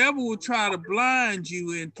 But the devil will try to blind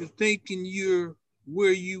you into thinking you're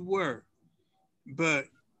where you were. But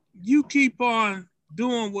you keep on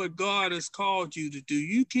doing what God has called you to do.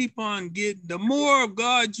 You keep on getting, the more of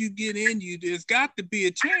God you get in you, there's got to be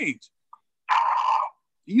a change.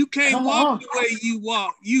 You can't walk the way you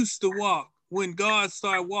used to walk when God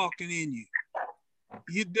started walking in you.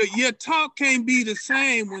 Your talk can't be the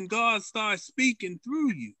same when God starts speaking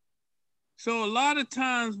through you. So a lot of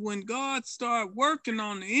times when God starts working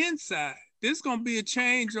on the inside, there's going to be a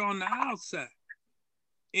change on the outside.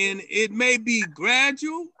 And it may be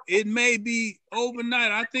gradual. It may be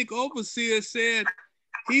overnight. I think Overseer said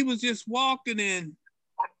he was just walking and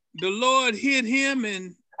the Lord hit him.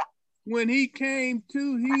 And when he came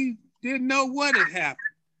to, he didn't know what had happened.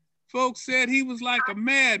 Folks said he was like a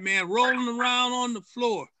madman rolling around on the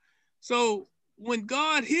floor. So when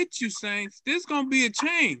God hits you, saints, there's going to be a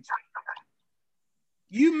change.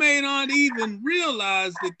 You may not even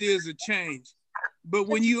realize that there's a change. But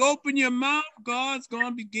when you open your mouth, God's going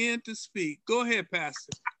to begin to speak. Go ahead,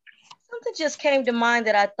 Pastor. Something just came to mind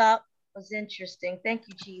that I thought was interesting. Thank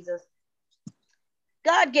you, Jesus.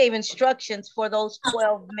 God gave instructions for those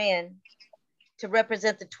 12 men to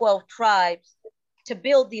represent the 12 tribes to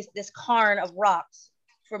build this cairn of rocks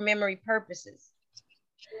for memory purposes.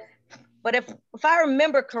 But if I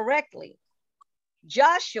remember correctly,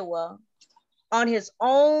 Joshua, on his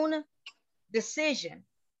own decision,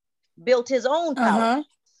 built his own palace.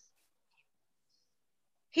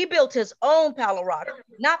 He built his own Palo Rock,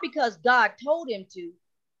 not because God told him to,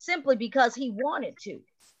 simply because he wanted to.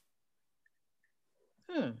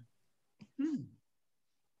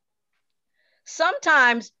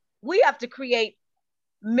 Sometimes we have to create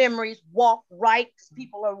memories, walk right because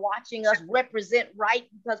people are watching us, represent right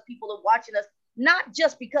because people are watching us, not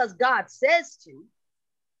just because God says to,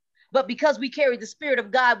 but because we carry the Spirit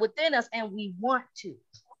of God within us and we want to.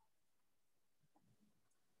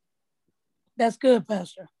 That's good,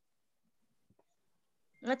 Pastor.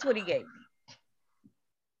 That's what he gave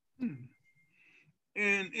me.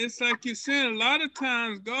 And it's like you said, a lot of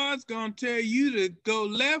times God's going to tell you to go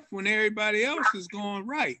left when everybody else is going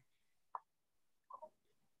right.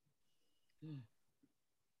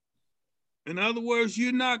 In other words,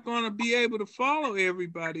 you're not going to be able to follow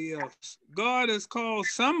everybody else. God has called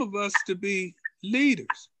some of us to be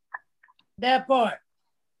leaders. That part.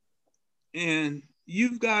 And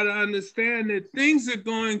you've got to understand that things are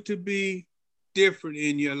going to be different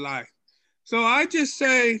in your life. So I just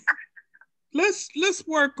say, let's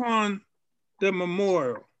work on the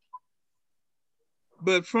memorial,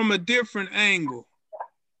 but from a different angle.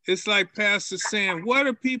 It's like Pastor saying, what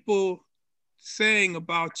are people saying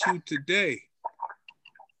about you today?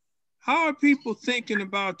 How are people thinking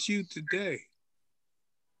about you today?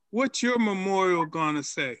 What's your memorial gonna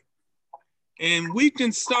say? And we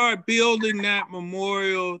can start building that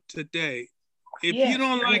memorial today. If you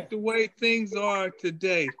don't like the way things are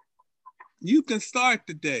today, you can start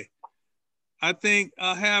today. I think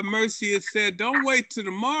Have Mercy has said, don't wait till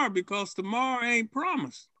tomorrow because tomorrow ain't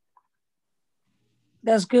promised.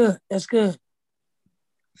 That's good. That's good.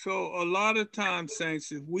 So a lot of times,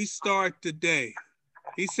 saints, if we start today,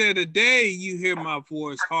 he said, a day you hear my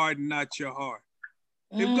voice, harden not your heart.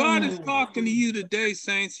 If God is talking to you today,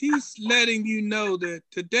 saints, he's letting you know that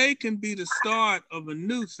today can be the start of a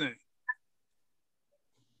new thing.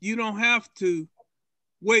 You don't have to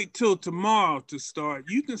wait till tomorrow to start.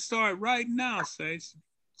 You can start right now, saints.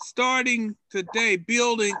 Starting today,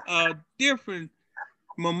 building a different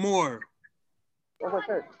memorial.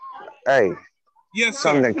 Hey. Yes, sir.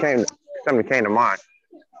 Something that came to mind.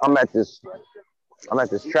 I'm at this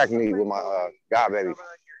track meet with my God baby.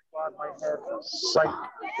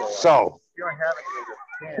 So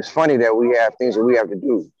it's funny that we have things that we have to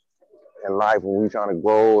do in life when we're trying to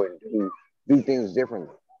grow and do things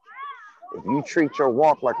differently. If you treat your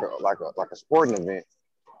walk like a sporting event,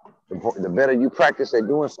 the better you practice at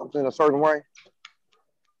doing something a certain way,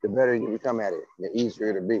 the better you become at it, the easier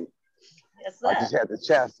it'll be. Yes, I just had to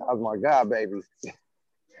chastise my God baby.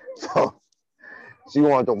 So she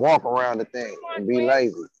wanted to walk around the thing and be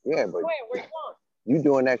lazy. Yeah, but you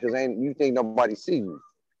doing that because you think nobody see you.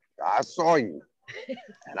 I saw you.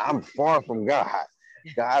 And I'm far from God.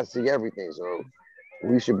 God see everything. So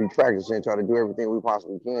we should be practicing, try to do everything we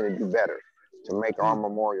possibly can to do better, to make our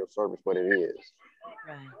memorial service what it is.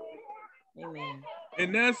 Right. Amen.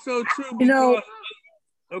 And that's so true because, You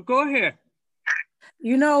know, go ahead.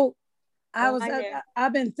 You know,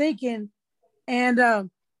 I've been thinking, and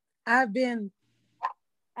I've been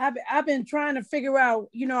trying to figure out,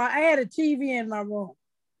 you know, I had a TV in my room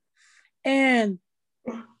and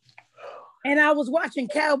I was watching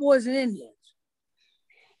Cowboys and Indians.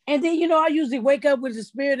 And then, you know, I usually wake up with the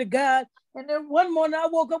Spirit of God. And then one morning I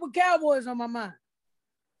woke up with Cowboys on my mind.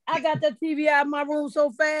 I got that TV out of my room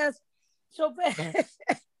so fast I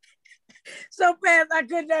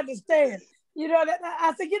couldn't understand. You know,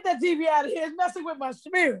 I said, get that TV out of here. It's messing with my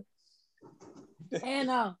spirit. And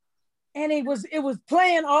it was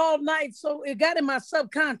playing all night, so it got in my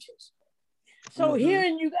subconscious. So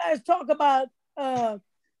hearing you guys talk about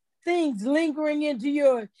things lingering into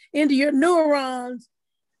your neurons,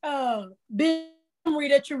 being memory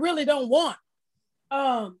that you really don't want,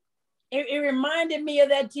 it reminded me of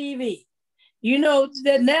that TV. You know,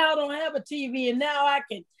 that now I don't have a TV, and now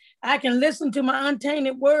I can listen to my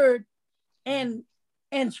untainted word, and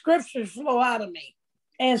scriptures flow out of me.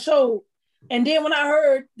 And so, and then when I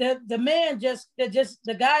heard the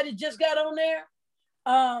guy that just got on there,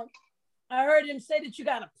 I heard him say that you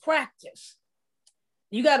got to practice.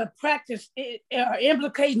 You got to practice or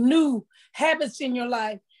implicate new habits in your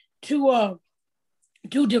life to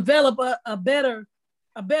develop a better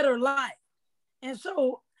life. And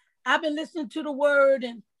so I've been listening to the word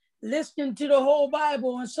and listening to the whole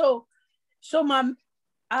Bible. And so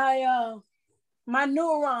my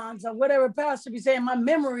neurons, or whatever Pastor be saying, my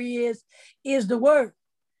memory is the word.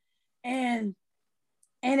 And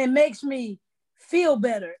it makes me feel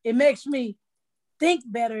better. It makes me think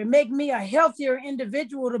better. It makes me a healthier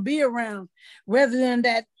individual to be around, rather than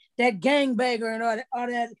that gangbanger or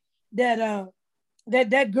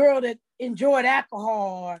that girl that enjoyed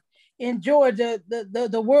alcohol or enjoyed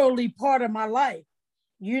the worldly part of my life.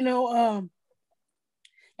 You know,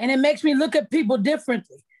 and it makes me look at people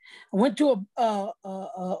differently. I went to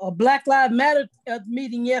a Black Lives Matter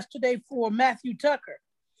meeting yesterday for Matthew Tucker,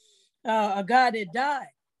 a guy that died.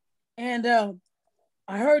 And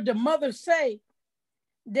I heard the mother say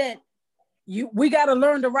that we got to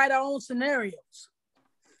learn to write our own scenarios.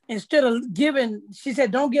 Instead of giving, she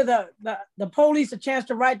said, don't give the police a chance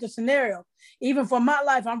to write the scenario. Even for my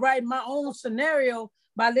life, I'm writing my own scenario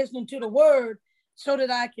by listening to the word so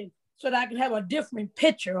that I can have a different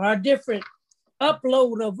picture or a different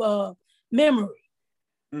upload of memory.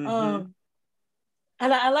 And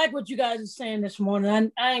I like what you guys are saying this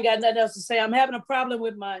morning. I ain't got nothing else to say. I'm having a problem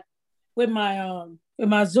with my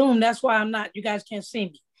Zoom. That's why I'm not. You guys can't see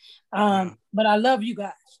me. But I love you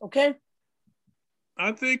guys. Okay.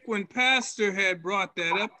 I think when Pastor had brought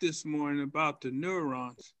that up this morning about the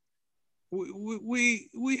neurons, we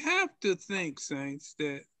have to think, saints,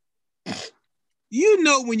 that you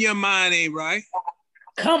know when your mind ain't right.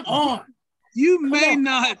 Come on. You may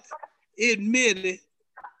not admit it,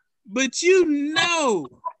 but you know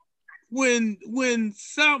when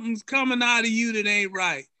something's coming out of you that ain't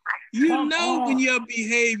right. You know when your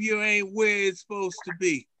behavior ain't where it's supposed to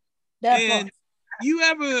be. You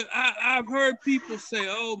ever, I've heard people say,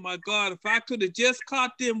 oh my God, if I could have just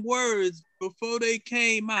caught them words before they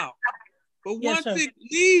came out. But once it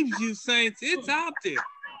leaves you, saints, it's out there.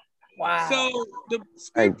 Wow. So the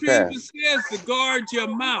scripture even says to guard your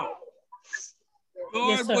mouth.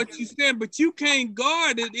 Guard what you say, but you can't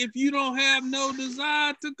guard it if you don't have no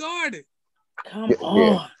desire to guard it. Come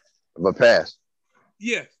on. But Pastor.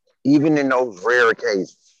 Yes. Even in those rare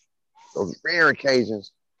occasions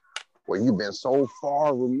where you've been so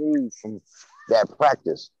far removed from that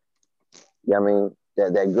practice, I mean,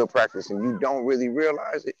 that good practice, and you don't really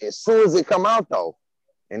realize it. As soon as it come out though,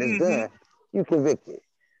 and it's done, you convicted.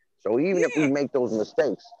 So even if we make those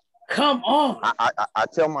mistakes, come on. I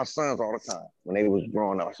tell my sons all the time when they was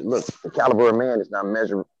growing up, I said, look, the caliber of man is not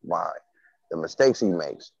measured by the mistakes he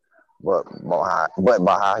makes, but by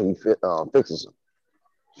how he fixes them.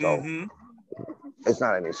 So it's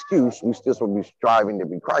not an excuse. We still supposed to be striving to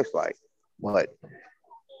be Christ-like. But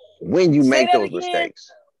when you make those mistakes,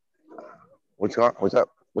 what's up?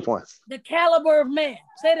 Which one? The caliber of man.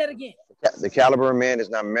 Say that again. The caliber of man is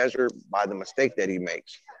not measured by the mistake that he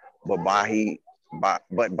makes, but by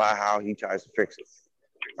how he tries to fix it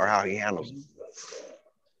or how he handles it.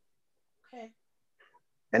 Okay.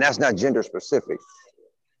 And that's not gender specific.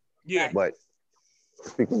 Yeah. But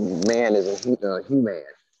speaking, man is a human.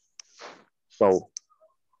 So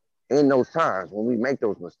in those times when we make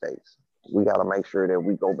those mistakes, we got to make sure that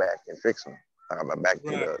we go back and fix them. Back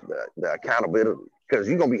to the accountability, because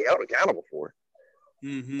you're gonna be held accountable for it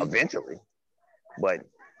eventually. But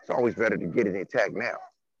it's always better to get it intact now.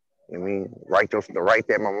 I mean, write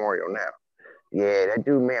that memorial now. Yeah, that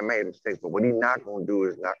dude made a mistake, but what he's not gonna do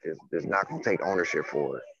is not gonna take ownership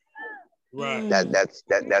for it. Right. That's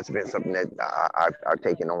been something that I've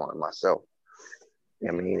taken on myself.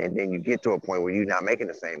 I mean, and then you get to a point where you're not making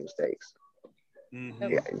the same mistakes.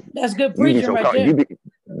 Yeah. That's good preaching right there.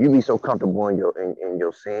 You be so comfortable in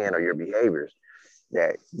your sin or your behaviors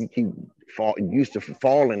that you keep used to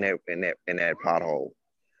fall in that pothole.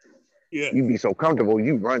 Yeah. You be so comfortable,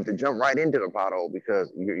 you jump right into the pothole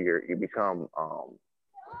because you become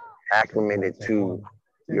acclimated to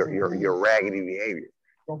your raggedy behavior,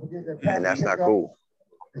 and that's not cool.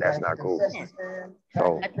 That's not cool.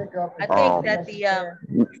 So I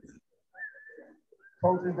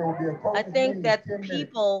think that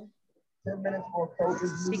people,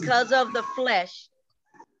 because of the flesh,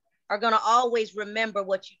 are gonna always remember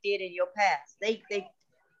what you did in your past. They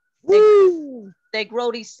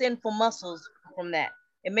grow these sinful muscles from that.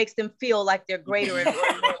 It makes them feel like they're greater and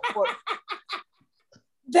more important.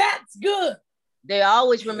 That's good. They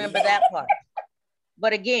always remember that part.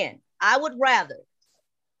 But again, I would rather,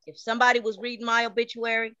 if somebody was reading my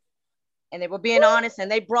obituary and they were being honest and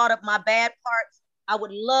they brought up my bad parts, I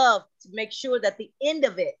would love to make sure that the end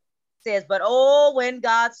of it says, but oh, when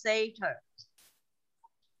God saved her.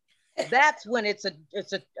 That's when it's a real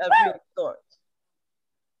story.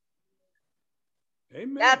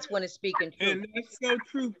 Amen. That's when it's speaking truth. And that's so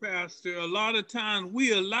true, Pastor. A lot of times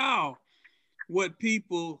we allow what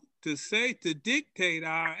people to say to dictate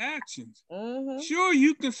our actions. Sure,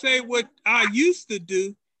 you can say what I used to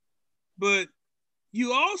do, but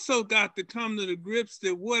you also got to come to the grips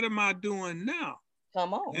that what am I doing now?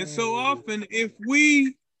 Come on. And so often, if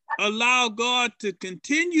we allow God to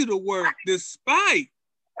continue to work despite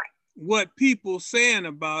what people saying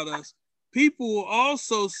about us, people will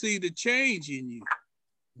also see the change in you.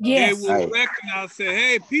 Yes. They will recognize, say,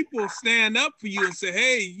 hey, people stand up for you and say,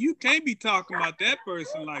 hey, you can't be talking about that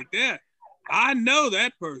person like that. I know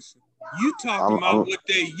that person. You talking about what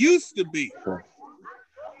they used to be.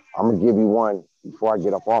 I'm going to give you one before I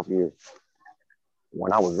get up off here.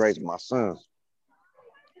 When I was raising my sons,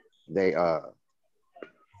 I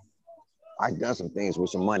I done some things with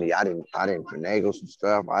some money. I didn't finagle some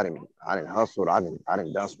stuff. I didn't hustle. I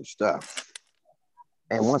didn't done some stuff.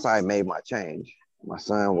 And once I made my change, my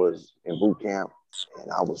son was in boot camp,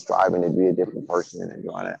 and I was striving to be a different person.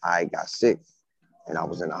 And I got sick, and I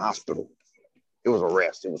was in the hospital. It was a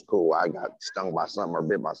rest. It was cool. I got stung by something or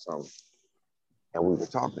bit by something, and we were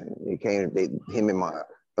talking. Him and my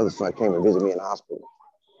other son came and visited me in the hospital.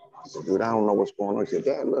 I said, dude, I don't know what's going on. He said,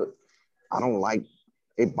 Dad, look, I don't like.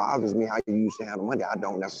 It bothers me how you used to handle money. I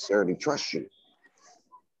don't necessarily trust you,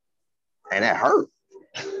 and that hurt.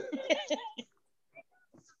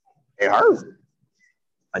 It hurt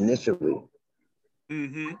initially,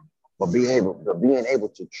 but being able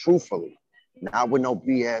to truthfully, not with no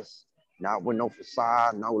BS, not with no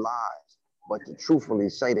facade, no lies, but to truthfully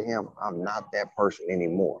say to him, I'm not that person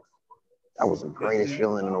anymore. That was the greatest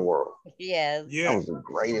feeling in the world. Yes. That was the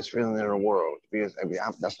greatest feeling in the world. Because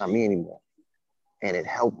that's not me anymore. And it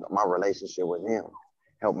helped my relationship with him,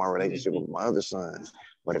 helped my relationship with my other sons,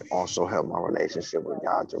 but it also helped my relationship with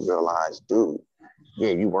God to realize, dude,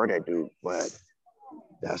 yeah, you were that dude, but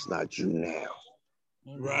that's not you now.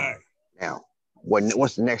 Right. Now,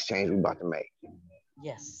 what's the next change we about to make?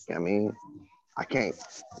 Yes. I mean, I can't.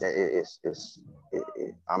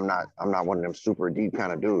 I'm not one of them super deep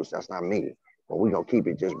kind of dudes. That's not me. But we gonna keep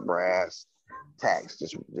it just brass tacks,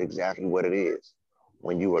 just exactly what it is.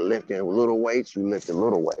 When you were lifting little weights, you lifted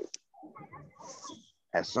little weight.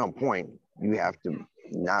 At some point, you have to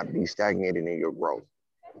not be stagnated in your growth.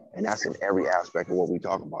 And that's in every aspect of what we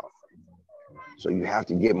talk about. So you have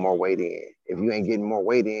to get more weight in. If you ain't getting more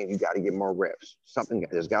weight in, you got to get more reps.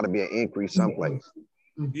 There's got to be an increase someplace.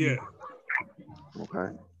 Yeah.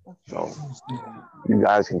 Okay. So you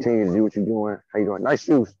guys continue to do what you're doing. How you doing? Nice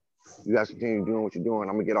shoes. You guys continue doing what you're doing.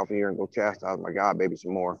 I'm gonna get off of here and go chastise my God baby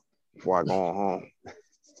some more before I go on home.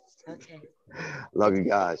 Okay. Love you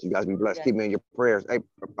guys. You guys be blessed. Keep me in your prayers. Hey,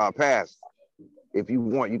 Paz, if you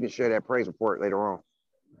want, you can share that praise report later on.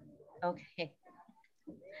 Okay.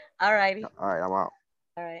 All righty. All right, I'm out.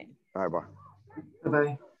 All right. All right, bye.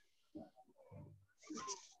 Bye-bye.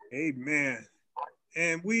 Amen.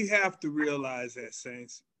 And we have to realize that,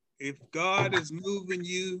 saints. If God is moving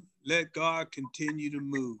you, let God continue to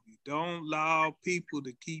move you. Don't allow people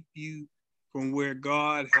to keep you from where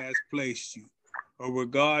God has placed you or where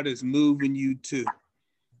God is moving you to.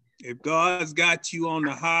 If God's got you on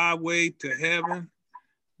the highway to heaven,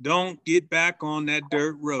 don't get back on that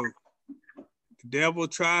dirt road. The devil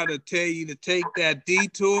try to tell you to take that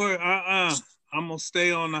detour. I'm going to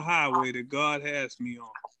stay on the highway that God has me on.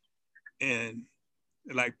 And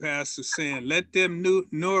like Pastor saying, let them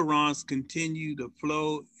neurons continue to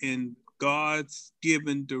flow in God's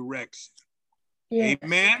given direction. Yes.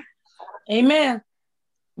 Amen. Amen.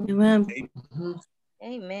 Amen.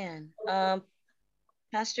 Amen.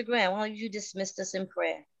 Pastor Grant, why don't you dismiss us in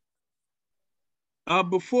prayer?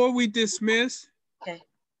 Before we dismiss, okay.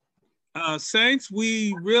 Saints,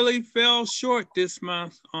 we really fell short this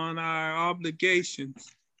month on our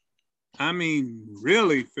obligations. I mean,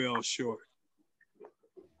 really fell short.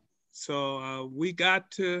 So we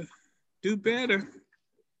got to do better.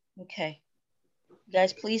 Okay. You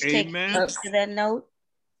guys, please take heed to that note.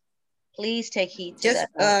 Please take heed to that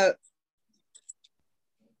note.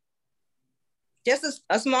 Just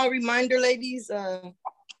a small reminder, ladies.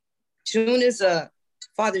 June is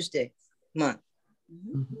Father's Day month.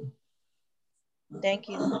 Thank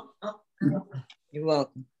you. You're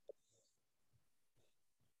welcome.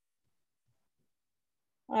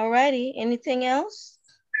 All righty. Anything else?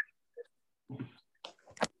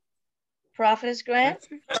 Prophetess Grant?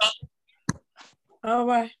 All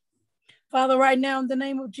right. Father, right now in the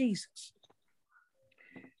name of Jesus,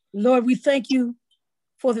 Lord, we thank you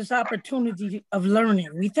for this opportunity of learning.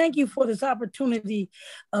 We thank you for this opportunity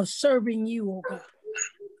of serving you, oh God.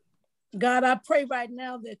 God, I pray right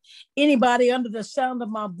now that anybody under the sound of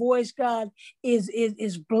my voice, God,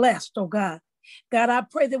 is blessed, oh God. God, I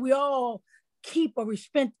pray that we all keep a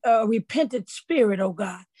repentant spirit, oh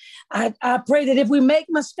God. I pray that if we make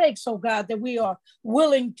mistakes, oh God, that we are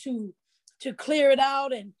willing to clear it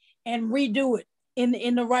out and redo it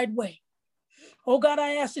in the right way. Oh God,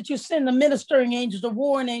 I ask that you send the ministering angels, the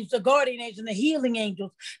warring angels, the guardian angels, and the healing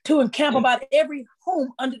angels to encamp about every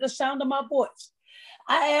home under the sound of my voice.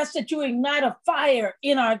 I ask that you ignite a fire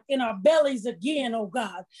in our bellies again, oh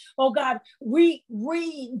God. Oh God,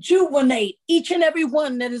 rejuvenate each and every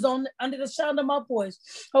one that is under the sound of my voice.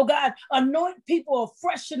 Oh God, anoint people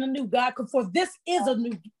afresh and anew, God, for this is a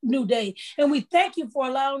new day. And we thank you for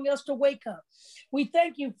allowing us to wake up. We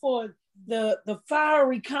thank you for the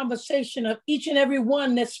fiery conversation of each and every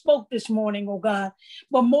one that spoke this morning, oh God.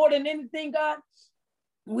 But more than anything, God,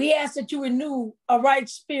 We ask that you renew a right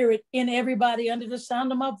spirit in everybody under the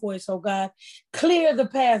sound of my voice, oh God. Clear the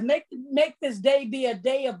path. Make this day be a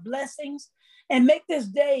day of blessings, and make this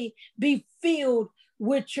day be filled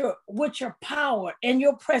with your power and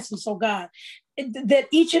your presence, oh God. That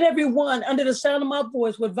each and every one under the sound of my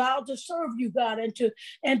voice would vow to serve you, God,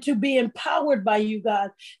 and to be empowered by you,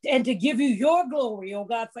 God, and to give you your glory, oh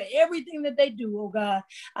God, for everything that they do, oh God.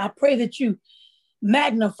 I pray that you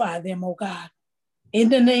magnify them, oh God, in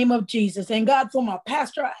the name of Jesus. And God, for my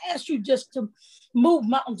pastor, I ask you just to move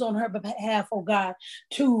mountains on her behalf, oh God,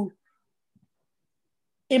 to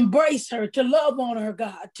embrace her, to love on her,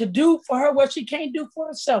 God, to do for her what she can't do for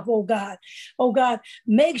herself, oh God. Oh God,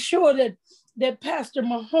 make sure that Pastor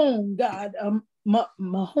Mahone, God,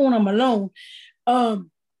 Mahone or Malone,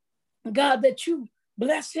 God, that you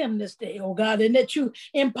bless him this day, oh God, and that you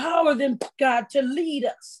empower them, God, to lead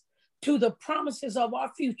us to the promises of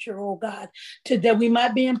our future, oh God, to that we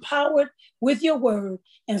might be empowered with your word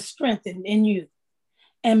and strengthened in you.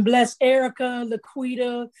 And bless Erica,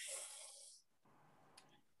 Laquita,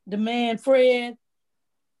 the man Fred,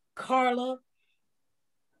 Carla,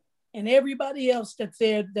 and everybody else that's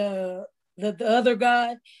there, the other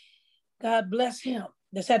guy. God bless him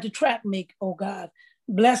that's at the track meet, oh God.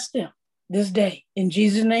 Bless them this day. In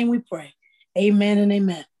Jesus' name we pray. Amen and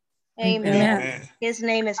amen. Amen. Amen. His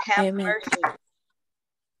name is Have Amen. Mercy.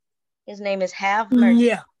 His name is Have Mercy.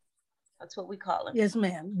 Yeah. That's what we call him. Yes,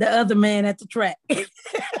 ma'am. The other man at the track. His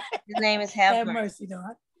name is Have, Have Mercy. mercy,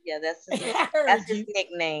 Lord. Yeah, that's his, I heard that's his you.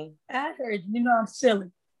 nickname. I heard you. You know I'm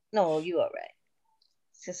silly. No, you all right.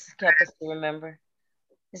 Sister kept us to remember.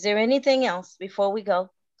 Is there anything else before we go?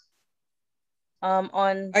 Are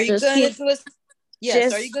you Just going to keep- do a yes?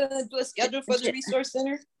 Are just- you going to do a schedule for the resource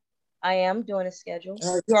center? I am doing a schedule.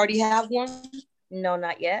 You already have one? No,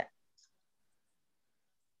 not yet.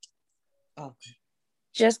 Okay.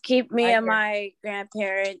 Just keep me I and hear. my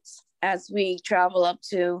grandparents as we travel up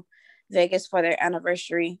to Vegas for their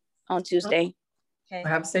anniversary on Tuesday. Okay.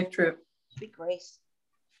 Have a safe trip. Be grace.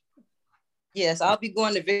 Yes, I'll be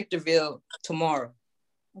going to Victorville tomorrow.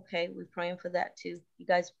 Okay, we're praying for that too. You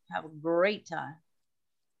guys have a great time.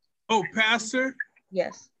 Oh, Pastor,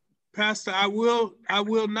 Yes. Pastor, I will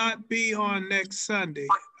not be on next Sunday.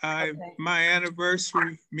 Okay. My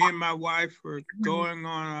anniversary, me and my wife are going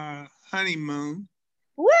on a honeymoon.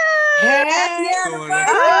 Woo! Happy Florida.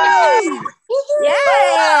 anniversary!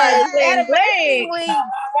 Yes, Wait, anniversary wait. week.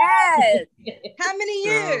 Yes. How many So-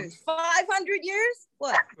 years? 500 years?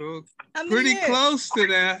 What? So, How many pretty years? close to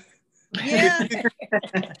that. Yeah.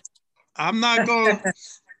 I'm not going to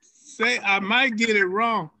say, I might get it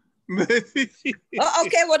wrong. Oh,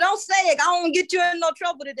 okay, well, don't say it. I don't want to get you in no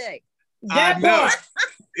trouble today. I That know. part.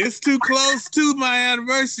 It's too close to my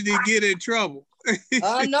anniversary to get in trouble.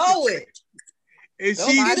 I know it. And Don't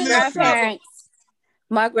she's mind listening. that.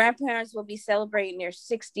 My grandparents will be celebrating their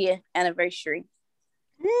 60th anniversary.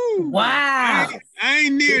 Woo. Wow. I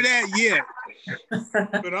ain't near that yet,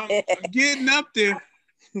 but I'm getting up there.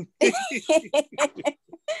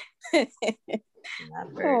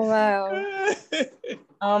 Oh,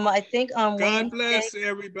 wow. I think on God Wednesday. bless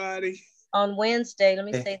everybody. On Wednesday, let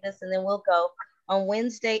me say this and then we'll go. On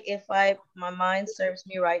Wednesday, if my mind serves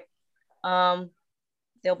me right,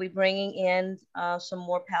 they'll be bringing in some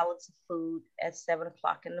more pallets of food at 7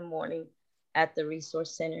 o'clock in the morning at the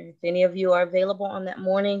Resource Center. If any of you are available on that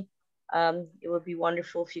morning, it would be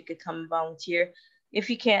wonderful if you could come and volunteer. If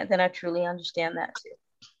you can't, then I truly understand that too.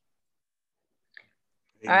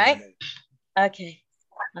 All right. Okay.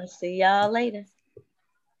 I'll see y'all later.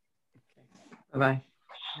 Bye-bye.